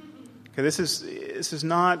 Okay, this is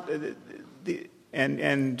not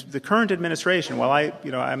and the current administration. While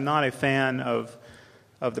I'm not a fan of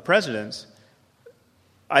the president's,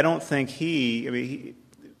 I don't think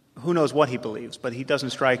who knows what he believes, but he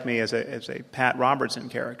doesn't strike me as a Pat Robertson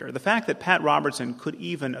character. The fact that Pat Robertson could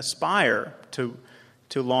even aspire to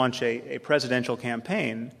launch a presidential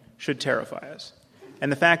campaign should terrify us.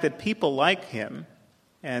 And the fact that people like him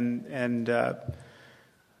and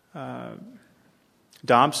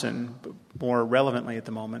Dobson, more relevantly at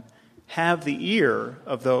the moment, have the ear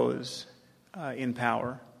of those in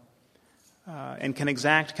power and can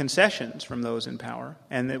exact concessions from those in power.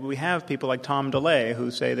 And that we have people like Tom DeLay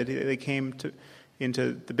who say that they came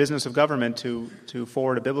into the business of government to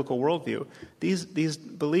forward a biblical worldview. These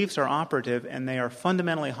beliefs are operative, and they are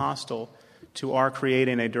fundamentally hostile to our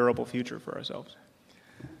creating a durable future for ourselves.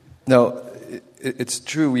 Now, it's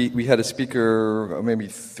true, we had a speaker, or maybe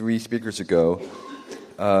 3 speakers ago,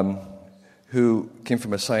 who came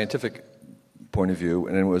from a scientific point of view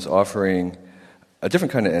and was offering a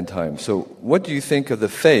different kind of end time. So what do you think of the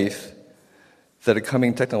faith that a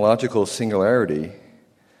coming technological singularity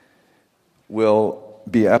will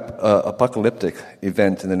be an apocalyptic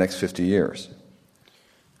event in the next 50 years?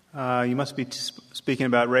 You must be speaking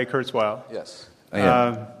about Ray Kurzweil. Yes, I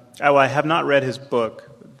am. I have not read his book,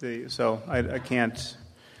 so I can't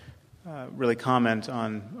really comment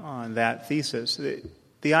on that thesis.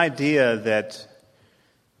 The idea that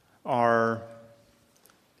our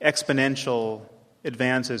exponential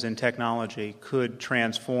advances in technology could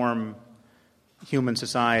transform human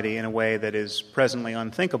society in a way that is presently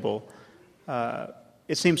unthinkable,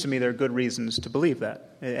 it seems to me there are good reasons to believe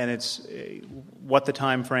that. And it's what the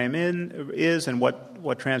time frame is and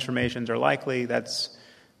what transformations are likely. That's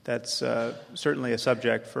certainly a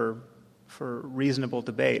subject for reasonable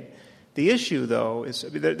debate. The issue, though, is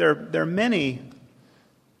there are many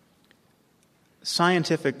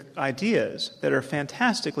scientific ideas that are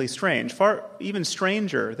fantastically strange, far even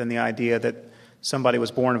stranger than the idea that somebody was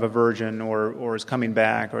born of a virgin or is coming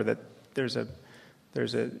back, or that there's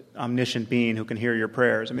an omniscient being who can hear your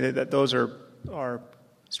prayers. I mean, those are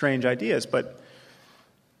strange ideas. But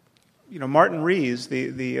Martin Rees,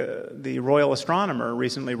 the royal astronomer,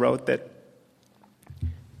 recently wrote that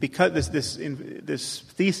because this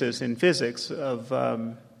thesis in physics of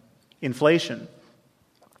inflation,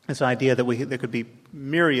 this idea that there could be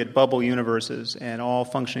myriad bubble universes and all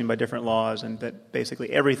functioning by different laws, and that basically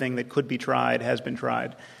everything that could be tried has been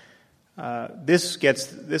tried. This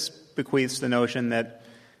bequeaths the notion that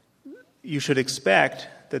you should expect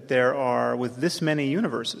that there are, with this many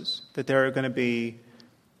universes, that there are going to be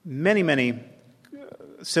many, many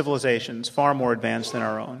civilizations far more advanced than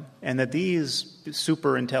our own, and that these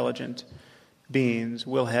super intelligent beings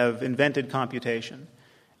will have invented computation,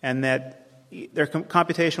 and that their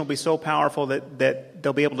computation will be so powerful that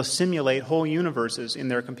they'll be able to simulate whole universes in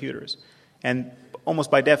their computers. And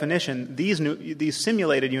almost by definition, these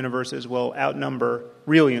simulated universes will outnumber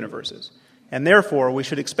real universes. And therefore, we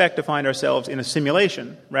should expect to find ourselves in a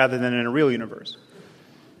simulation rather than in a real universe.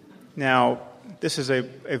 Now, this is a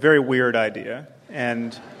very weird idea,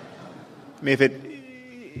 and I mean,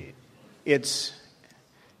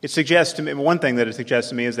 it suggests to me, one thing that it suggests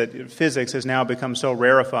to me is that physics has now become so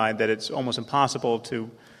rarefied that it's almost impossible to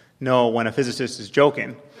know when a physicist is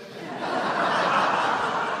joking.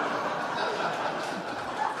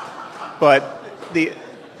 But the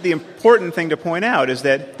important thing to point out is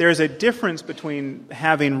that there's a difference between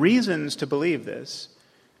having reasons to believe this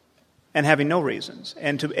and having no reasons.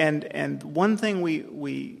 And one thing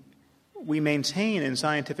we maintain in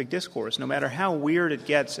scientific discourse, no matter how weird it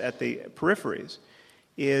gets at the peripheries,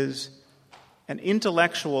 is an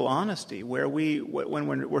intellectual honesty where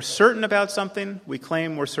when we're certain about something, we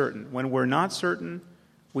claim we're certain. When we're not certain,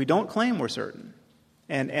 we don't claim we're certain.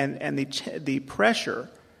 And the pressure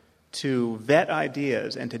to vet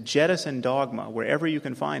ideas and to jettison dogma wherever you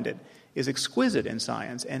can find it is exquisite in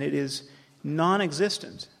science, and it is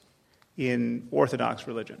non-existent in Orthodox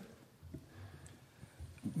religion.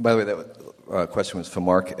 By the way, that question was from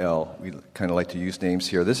Mark L. We kind of like to use names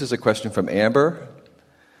here. This is a question from Amber.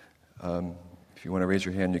 If you want to raise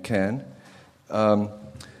your hand, you can.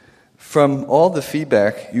 From all the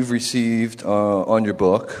feedback you've received on your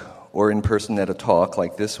book or in person at a talk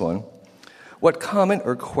like this one, what comment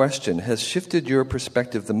or question has shifted your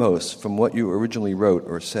perspective the most from what you originally wrote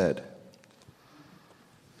or said?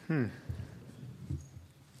 Yeah,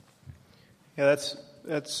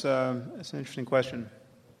 that's an interesting question.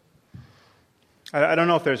 I don't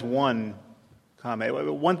know if there's one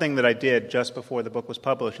comment. One thing that I did just before the book was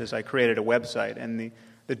published is I created a website, and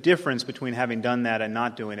the difference between having done that and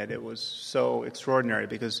not doing it, it was so extraordinary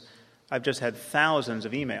because I've just had thousands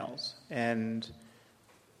of emails.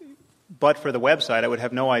 But for the website, I would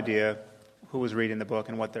have no idea who was reading the book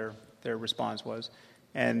and what their response was.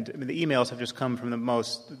 And I mean, the emails have just come from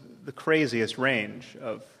the craziest range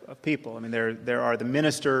of people. I mean, there are the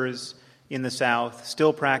ministers in the South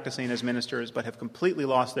still practicing as ministers but have completely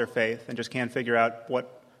lost their faith and just can't figure out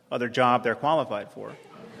what other job they're qualified for.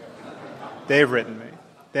 They've written me.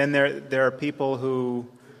 Then there are people who...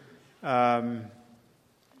 I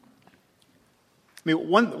mean,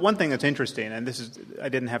 one thing that's interesting, and I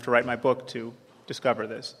didn't have to write my book to discover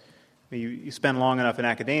this. I mean, you spend long enough in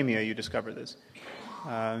academia, you discover this.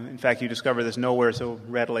 In fact, you discover this nowhere so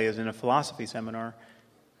readily as in a philosophy seminar.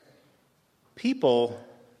 People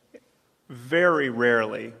very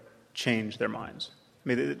rarely change their minds. I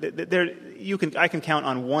mean, I can count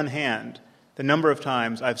on one hand the number of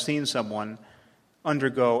times I've seen someone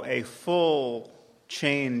undergo a full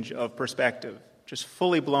change of perspective, just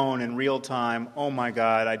fully blown in real time. Oh my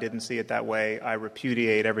God, I didn't see it that way. I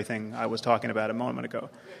repudiate everything I was talking about a moment ago.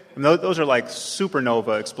 And those are like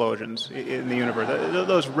supernova explosions in the universe.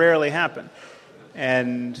 Those rarely happen.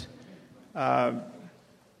 And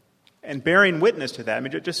bearing witness to that, I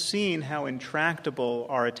mean, just seeing how intractable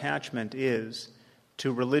our attachment is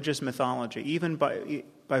to religious mythology, even by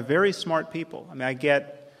very smart people. I mean, I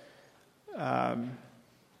get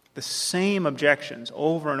the same objections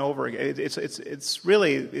over and over again. It's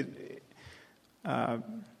really the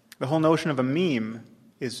whole notion of a meme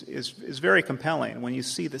is very compelling when you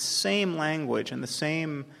see the same language and the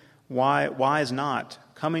same why is not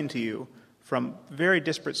coming to you from very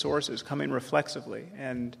disparate sources, coming reflexively.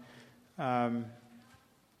 And I mean,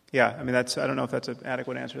 I don't know if that's an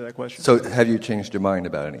adequate answer to that question. So have you changed your mind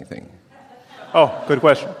about anything? Oh, good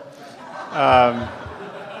question.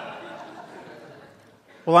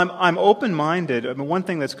 Well, I'm open-minded. I mean, one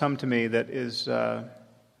thing that's come to me that is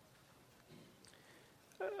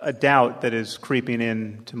a doubt that is creeping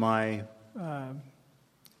into my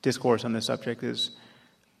discourse on this subject is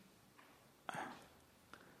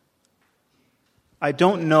I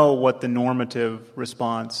don't know what the normative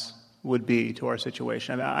response would be to our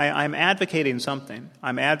situation. I mean, I'm advocating something.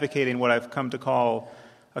 I'm advocating what I've come to call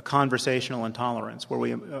a conversational intolerance, where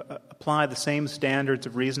we apply the same standards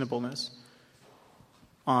of reasonableness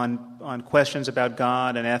on questions about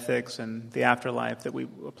God and ethics and the afterlife that we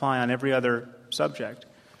apply on every other subject.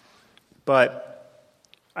 But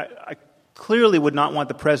I clearly would not want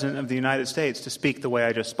the President of the United States to speak the way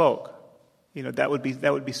I just spoke. You know, that would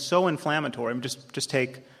be so inflammatory. I mean, just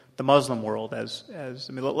take the Muslim world as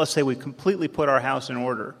I mean, let's say we completely put our house in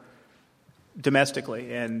order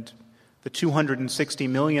domestically, and the 260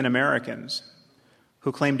 million Americans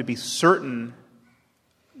who claim to be certain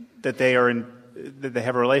that they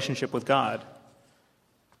have a relationship with God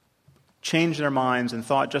changed their minds and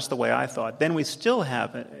thought just the way I thought, then we still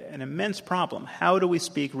have an immense problem. How do we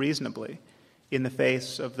speak reasonably in the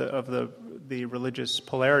face of the religious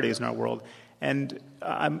polarities in our world? And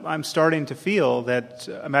I'm starting to feel that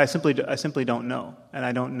I simply don't know, and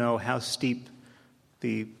I don't know how steep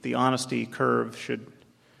the honesty curve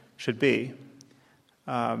should be.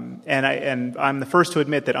 And I'm the first to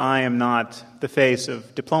admit that I am not the face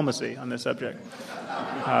of diplomacy on this subject.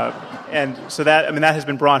 And so that has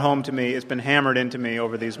been brought home to me. It's been hammered into me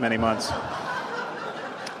over these many months.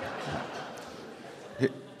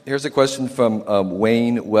 Here's a question from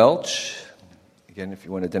Wayne Welch. Again, if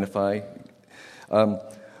you want to identify.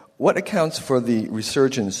 What accounts for the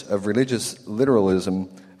resurgence of religious literalism,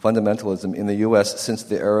 fundamentalism in the U.S. since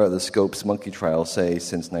the era of the Scopes monkey trial, say,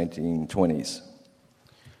 since 1920s?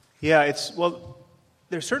 Yeah,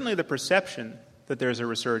 there's certainly the perception that there's a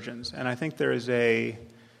resurgence, and I think there is a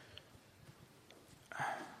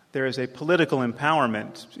political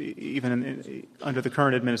empowerment, even under the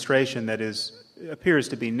current administration, that appears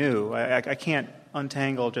to be new. I can't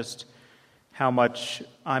untangle just how much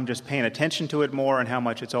I'm just paying attention to it more and how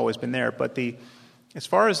much it's always been there. But as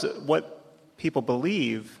far as what people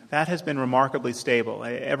believe, that has been remarkably stable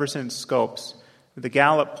ever since Scopes. The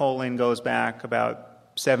Gallup polling goes back about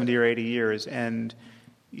 70 or 80 years, and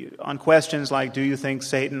on questions like, do you think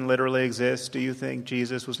Satan literally exists? Do you think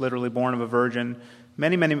Jesus was literally born of a virgin?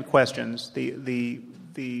 Many, many questions. The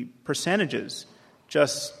percentages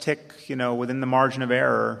just tick, within the margin of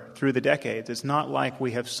error through the decades. It's not like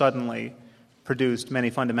we have suddenly produced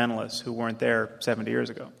many fundamentalists who weren't there 70 years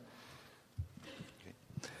ago.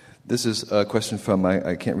 This is a question from,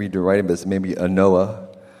 I can't read your writing, but it's maybe a Noah.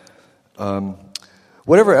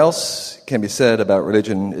 Whatever else can be said about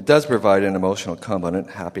religion, it does provide an emotional component,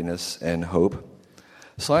 happiness and hope.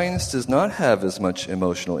 Science does not have as much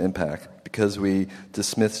emotional impact because we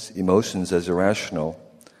dismiss emotions as irrational.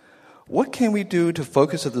 What can we do to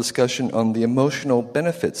focus the discussion on the emotional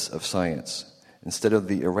benefits of science instead of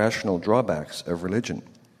the irrational drawbacks of religion?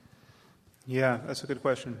 Yeah, that's a good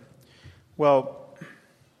question. Well,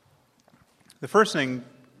 the first thing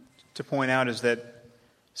to point out is that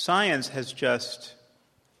science has just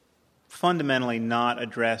fundamentally not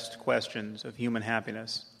addressed questions of human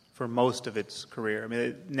happiness for most of its career. I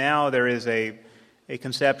mean, now there is a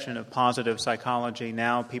conception of positive psychology.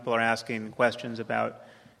 Now people are asking questions about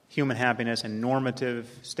human happiness and normative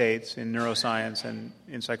states in neuroscience and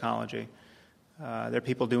in psychology. There are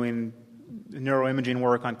people doing neuroimaging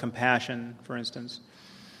work on compassion, for instance.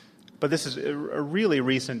 But this is a really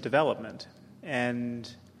recent development. And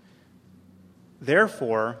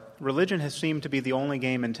therefore, religion has seemed to be the only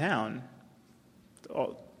game in town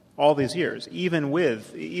all these years, even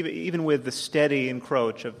with the steady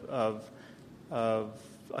encroach of a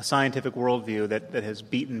scientific worldview that has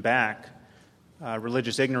beaten back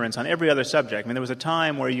religious ignorance on every other subject. I mean, there was a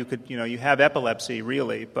time where you have epilepsy,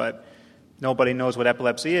 really, but nobody knows what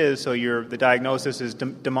epilepsy is, so the diagnosis is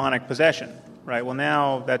demonic possession, right? Well,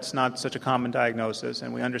 now that's not such a common diagnosis,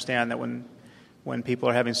 and we understand that when people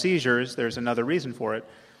are having seizures, there's another reason for it.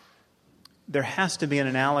 There has to be an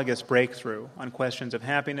analogous breakthrough on questions of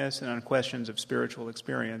happiness and on questions of spiritual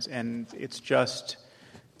experience, and it's just,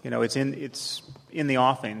 it's in the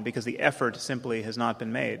offing because the effort simply has not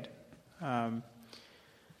been made.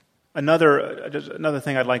 Another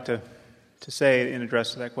thing I'd like to say in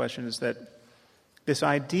address to that question is that this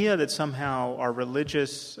idea that somehow our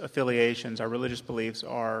religious affiliations, our religious beliefs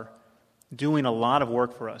are doing a lot of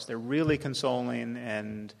work for us. They're really consoling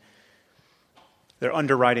and they're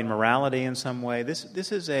underwriting morality in some way.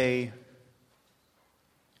 This is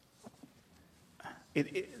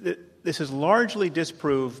largely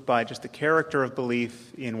disproved by just the character of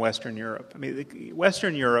belief in Western Europe. I mean,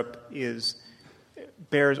 Western Europe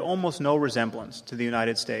bears almost no resemblance to the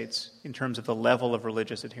United States in terms of the level of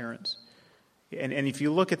religious adherence. And if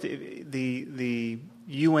you look at the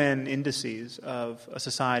UN indices of a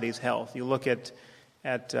society's health, you look at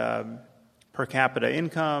per capita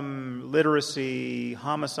income, literacy,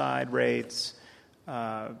 homicide rates,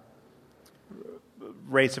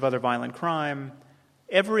 rates of other violent crime,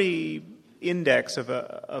 every index of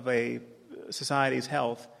a society's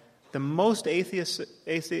health, the most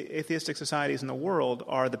atheistic societies in the world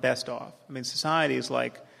are the best off. I mean, societies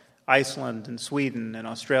like Iceland and Sweden and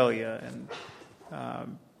Australia and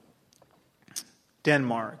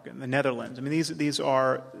Denmark and the Netherlands. I mean, these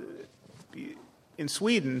are, in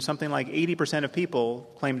Sweden, something like 80% of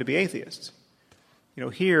people claim to be atheists.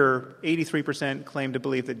 Here, 83% claim to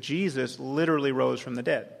believe that Jesus literally rose from the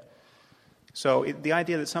dead. So the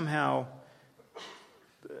idea that somehow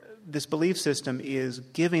this belief system is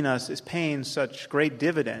paying such great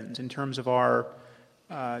dividends in terms of our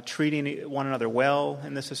treating one another well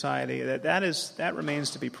in this society, that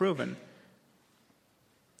remains to be proven.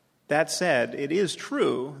 That said, it is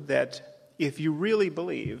true that if you really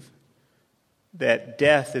believe that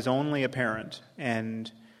death is only apparent and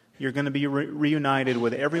you're going to be reunited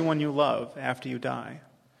with everyone you love after you die,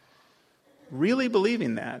 really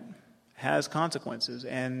believing that has consequences,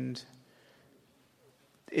 and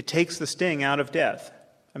it takes the sting out of death.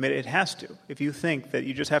 I mean, it has to. If you think that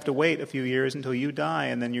you just have to wait a few years until you die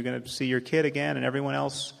and then you're going to see your kid again and everyone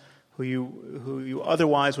else who you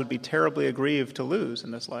otherwise would be terribly aggrieved to lose in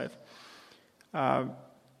this life.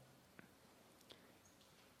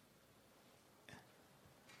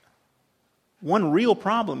 One real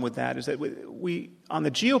problem with that is that we on the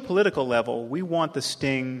geopolitical level, we want the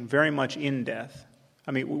sting very much in death.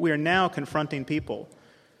 I mean, we are now confronting people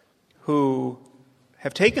who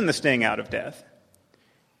have taken the sting out of death,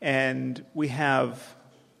 and we have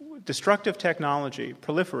destructive technology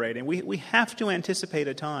proliferating. We have to anticipate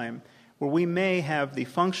a time where we may have the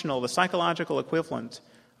psychological equivalent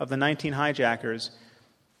of the 19 hijackers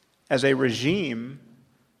as a regime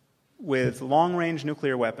with long-range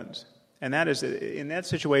nuclear weapons. And that is, in that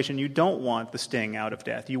situation, you don't want the sting out of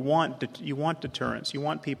death. You want deterrence. You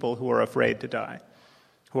want people who are afraid to die,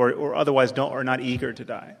 or otherwise are not eager to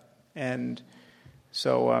die. And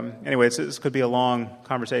so, anyway, this could be a long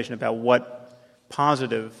conversation about what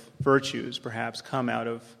positive virtues perhaps come out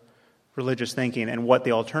of religious thinking and what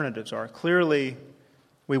the alternatives are. Clearly,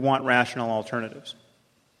 we want rational alternatives.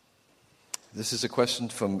 This is a question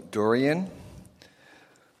from Dorian.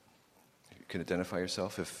 You can identify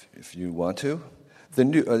yourself if you want to.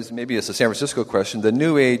 Maybe it's a San Francisco question. The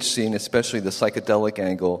New Age scene, especially the psychedelic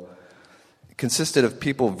angle, consisted of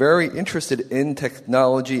people very interested in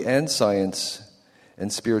technology and science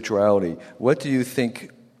and spirituality. What do you think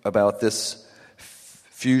about this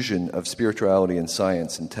fusion of spirituality and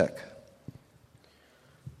science and tech?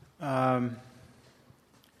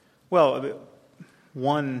 Well,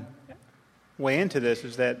 one way into this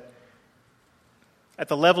is that at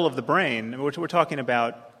the level of the brain, we're talking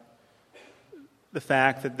about the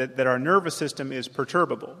fact that our nervous system is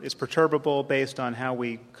perturbable. It's perturbable based on how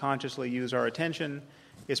we consciously use our attention.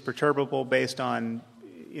 It's perturbable based on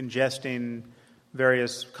ingesting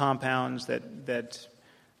various compounds that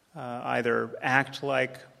either act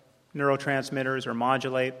like neurotransmitters or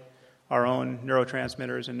modulate our own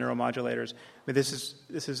neurotransmitters and neuromodulators. I mean, this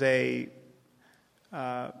is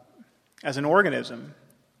as an organism,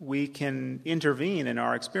 we can intervene in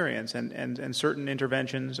our experience, and certain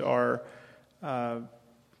interventions are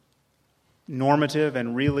normative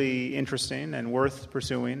and really interesting and worth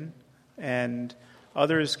pursuing, and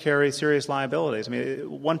others carry serious liabilities. I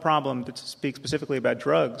mean, one problem that speaks specifically about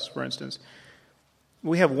drugs, for instance,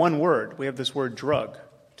 we have one word. We have this word drug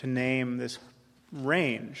to name this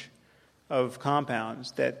range of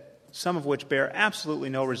compounds that some of which bear absolutely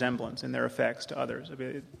no resemblance in their effects to others. I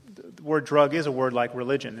mean, the word drug is a word like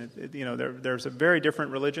religion. There's very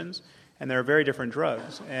different religions, and there are very different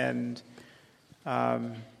drugs. And,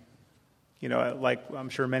 like I'm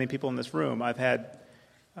sure many people in this room, I've had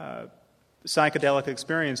psychedelic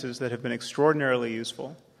experiences that have been extraordinarily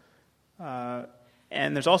useful.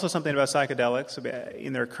 And there's also something about psychedelics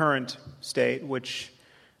in their current state, which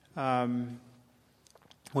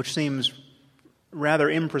seems rather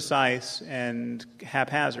imprecise and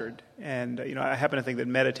haphazard. And I happen to think that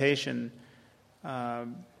meditation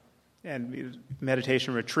and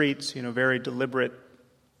meditation retreats, very deliberate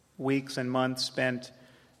weeks and months spent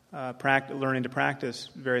learning to practice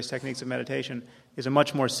various techniques of meditation, is a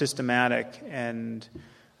much more systematic and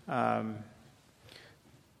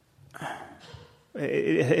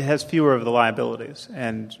it has fewer of the liabilities,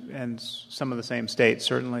 and some of the same states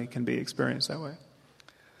certainly can be experienced that way.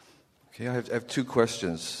 Okay, I have two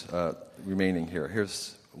questions remaining here.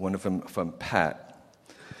 Here's one of them from Pat.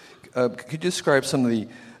 Could you describe some of the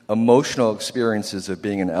emotional experiences of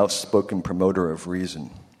being an outspoken promoter of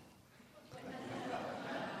reason?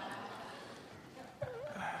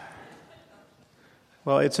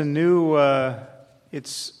 Well, it's a new.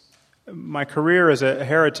 My career as a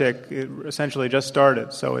heretic essentially just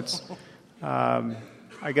started, so it's. I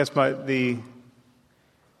guess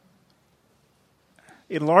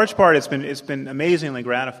in large part, it's been amazingly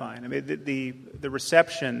gratifying. I mean, the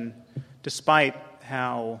reception, despite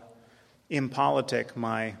how impolitic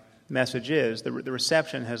my message is, the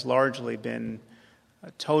reception has largely been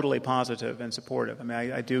totally positive and supportive. I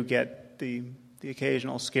mean, I do get the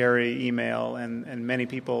occasional scary email and many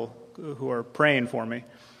people who are praying for me.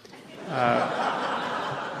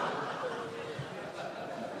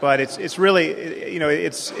 But it's really,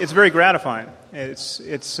 it's very gratifying.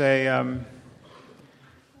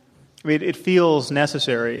 It feels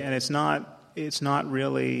necessary, and it's not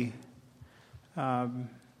really.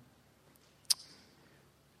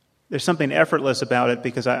 There's something effortless about it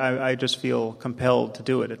because I just feel compelled to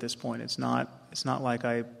do it at this point. It's not like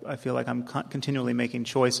I feel like I'm continually making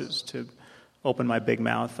choices to open my big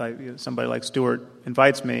mouth. Somebody like Stuart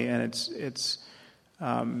invites me, and it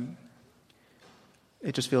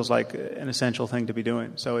just feels like an essential thing to be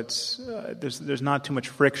doing. So there's not too much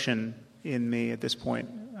friction in me at this point.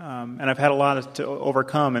 And I've had a lot to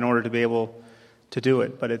overcome in order to be able to do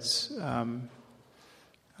it, but it's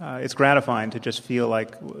gratifying to just feel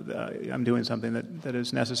like I'm doing something that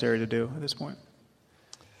is necessary to do at this point.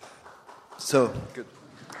 So, good.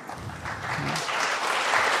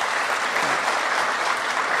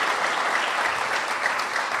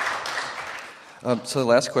 So the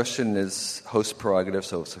last question is host prerogative,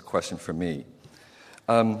 so it's a question for me.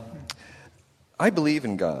 I believe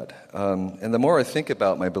in God, and the more I think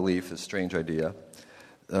about my belief, a strange idea,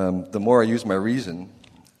 the more I use my reason,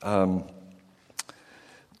 the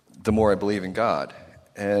more I believe in God.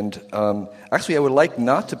 And actually, I would like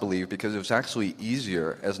not to believe because it was actually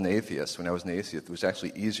easier as an atheist. When I was an atheist, it was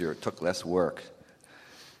actually easier. It took less work.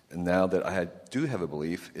 And now that I do have a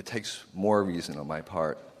belief, it takes more reason on my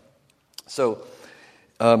part. So,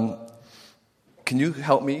 can you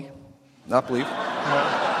help me not believe?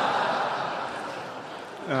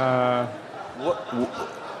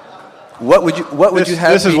 What would you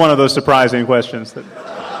have? This is one of those surprising questions that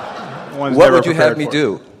one's What never would you have me for.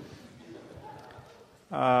 do?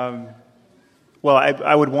 Well,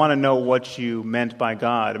 I would want to know what you meant by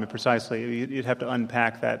God. I mean, precisely. You'd have to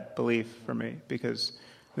unpack that belief for me because,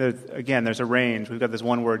 there's a range. We've got this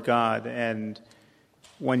one word God, and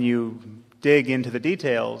when you dig into the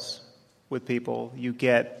details, with people, you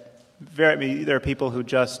get there are people who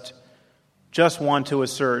just want to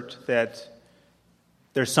assert that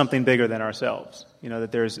there's something bigger than ourselves.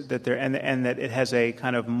 That it has a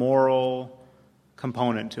kind of moral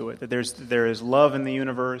component to it. That there is love in the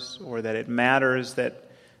universe, or that it matters that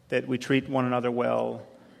we treat one another well.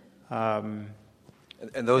 And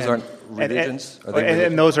those aren't religions?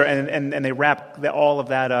 And they wrap all of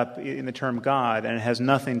that up in the term God, and it has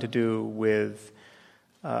nothing to do with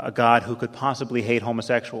a God who could possibly hate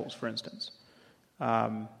homosexuals, for instance.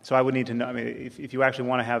 So I would need to know. I mean, if you actually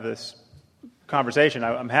want to have this conversation,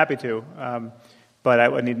 I'm happy to. But I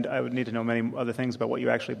would need to know many other things about what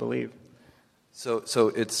you actually believe.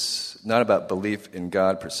 So it's not about belief in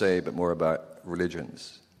God per se, but more about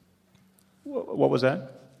religions. What was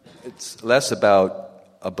that? It's less about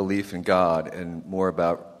a belief in God and more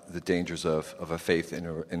about the dangers of a faith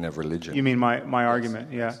in a religion. You mean my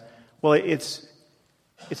argument? Yeah. Well, it's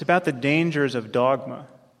about the dangers of dogma,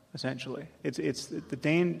 essentially. It's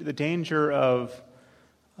the danger of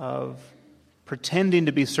pretending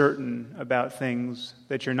to be certain about things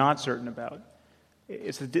that you're not certain about.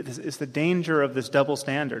 It's the danger of this double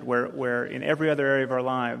standard, where in every other area of our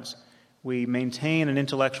lives we maintain an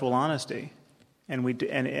intellectual honesty, and we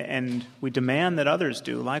demand that others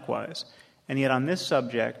do likewise, and yet on this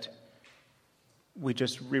subject we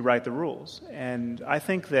just rewrite the rules. And I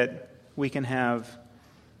think that we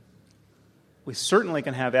certainly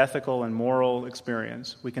can have ethical and moral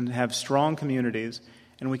experience. We can have strong communities,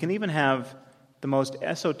 and we can even have the most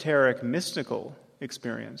esoteric, mystical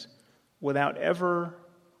experience without ever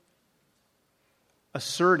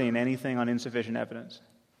asserting anything on insufficient evidence.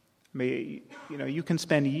 I mean, you can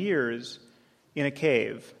spend years in a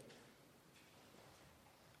cave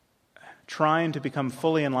trying to become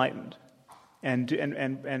fully enlightened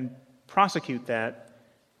and prosecute that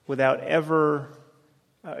without ever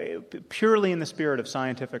purely in the spirit of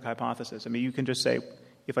scientific hypothesis. I mean, you can just say,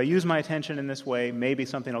 if I use my attention in this way, maybe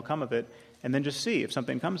something will come of it, and then just see if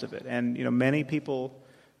something comes of it. And many people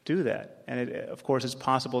do that, and of course it's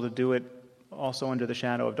possible to do it also under the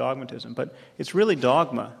shadow of dogmatism. But it's really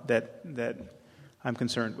dogma that I'm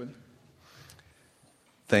concerned with.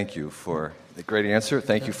 Thank you for the great answer.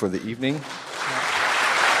 Thank you for the evening.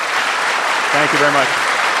 Thank you very much.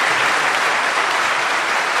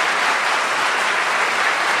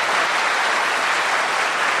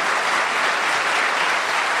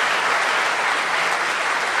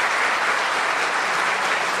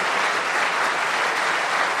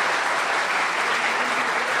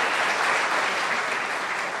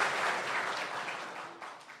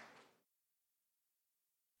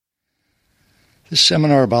 This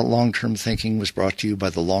seminar about long-term thinking was brought to you by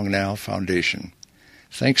the Long Now Foundation.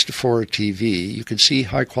 Thanks to Fora TV, you can see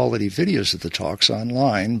high-quality videos of the talks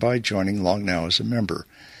online by joining Long Now as a member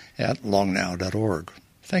at longnow.org.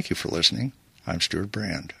 Thank you for listening. I'm Stuart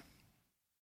Brand.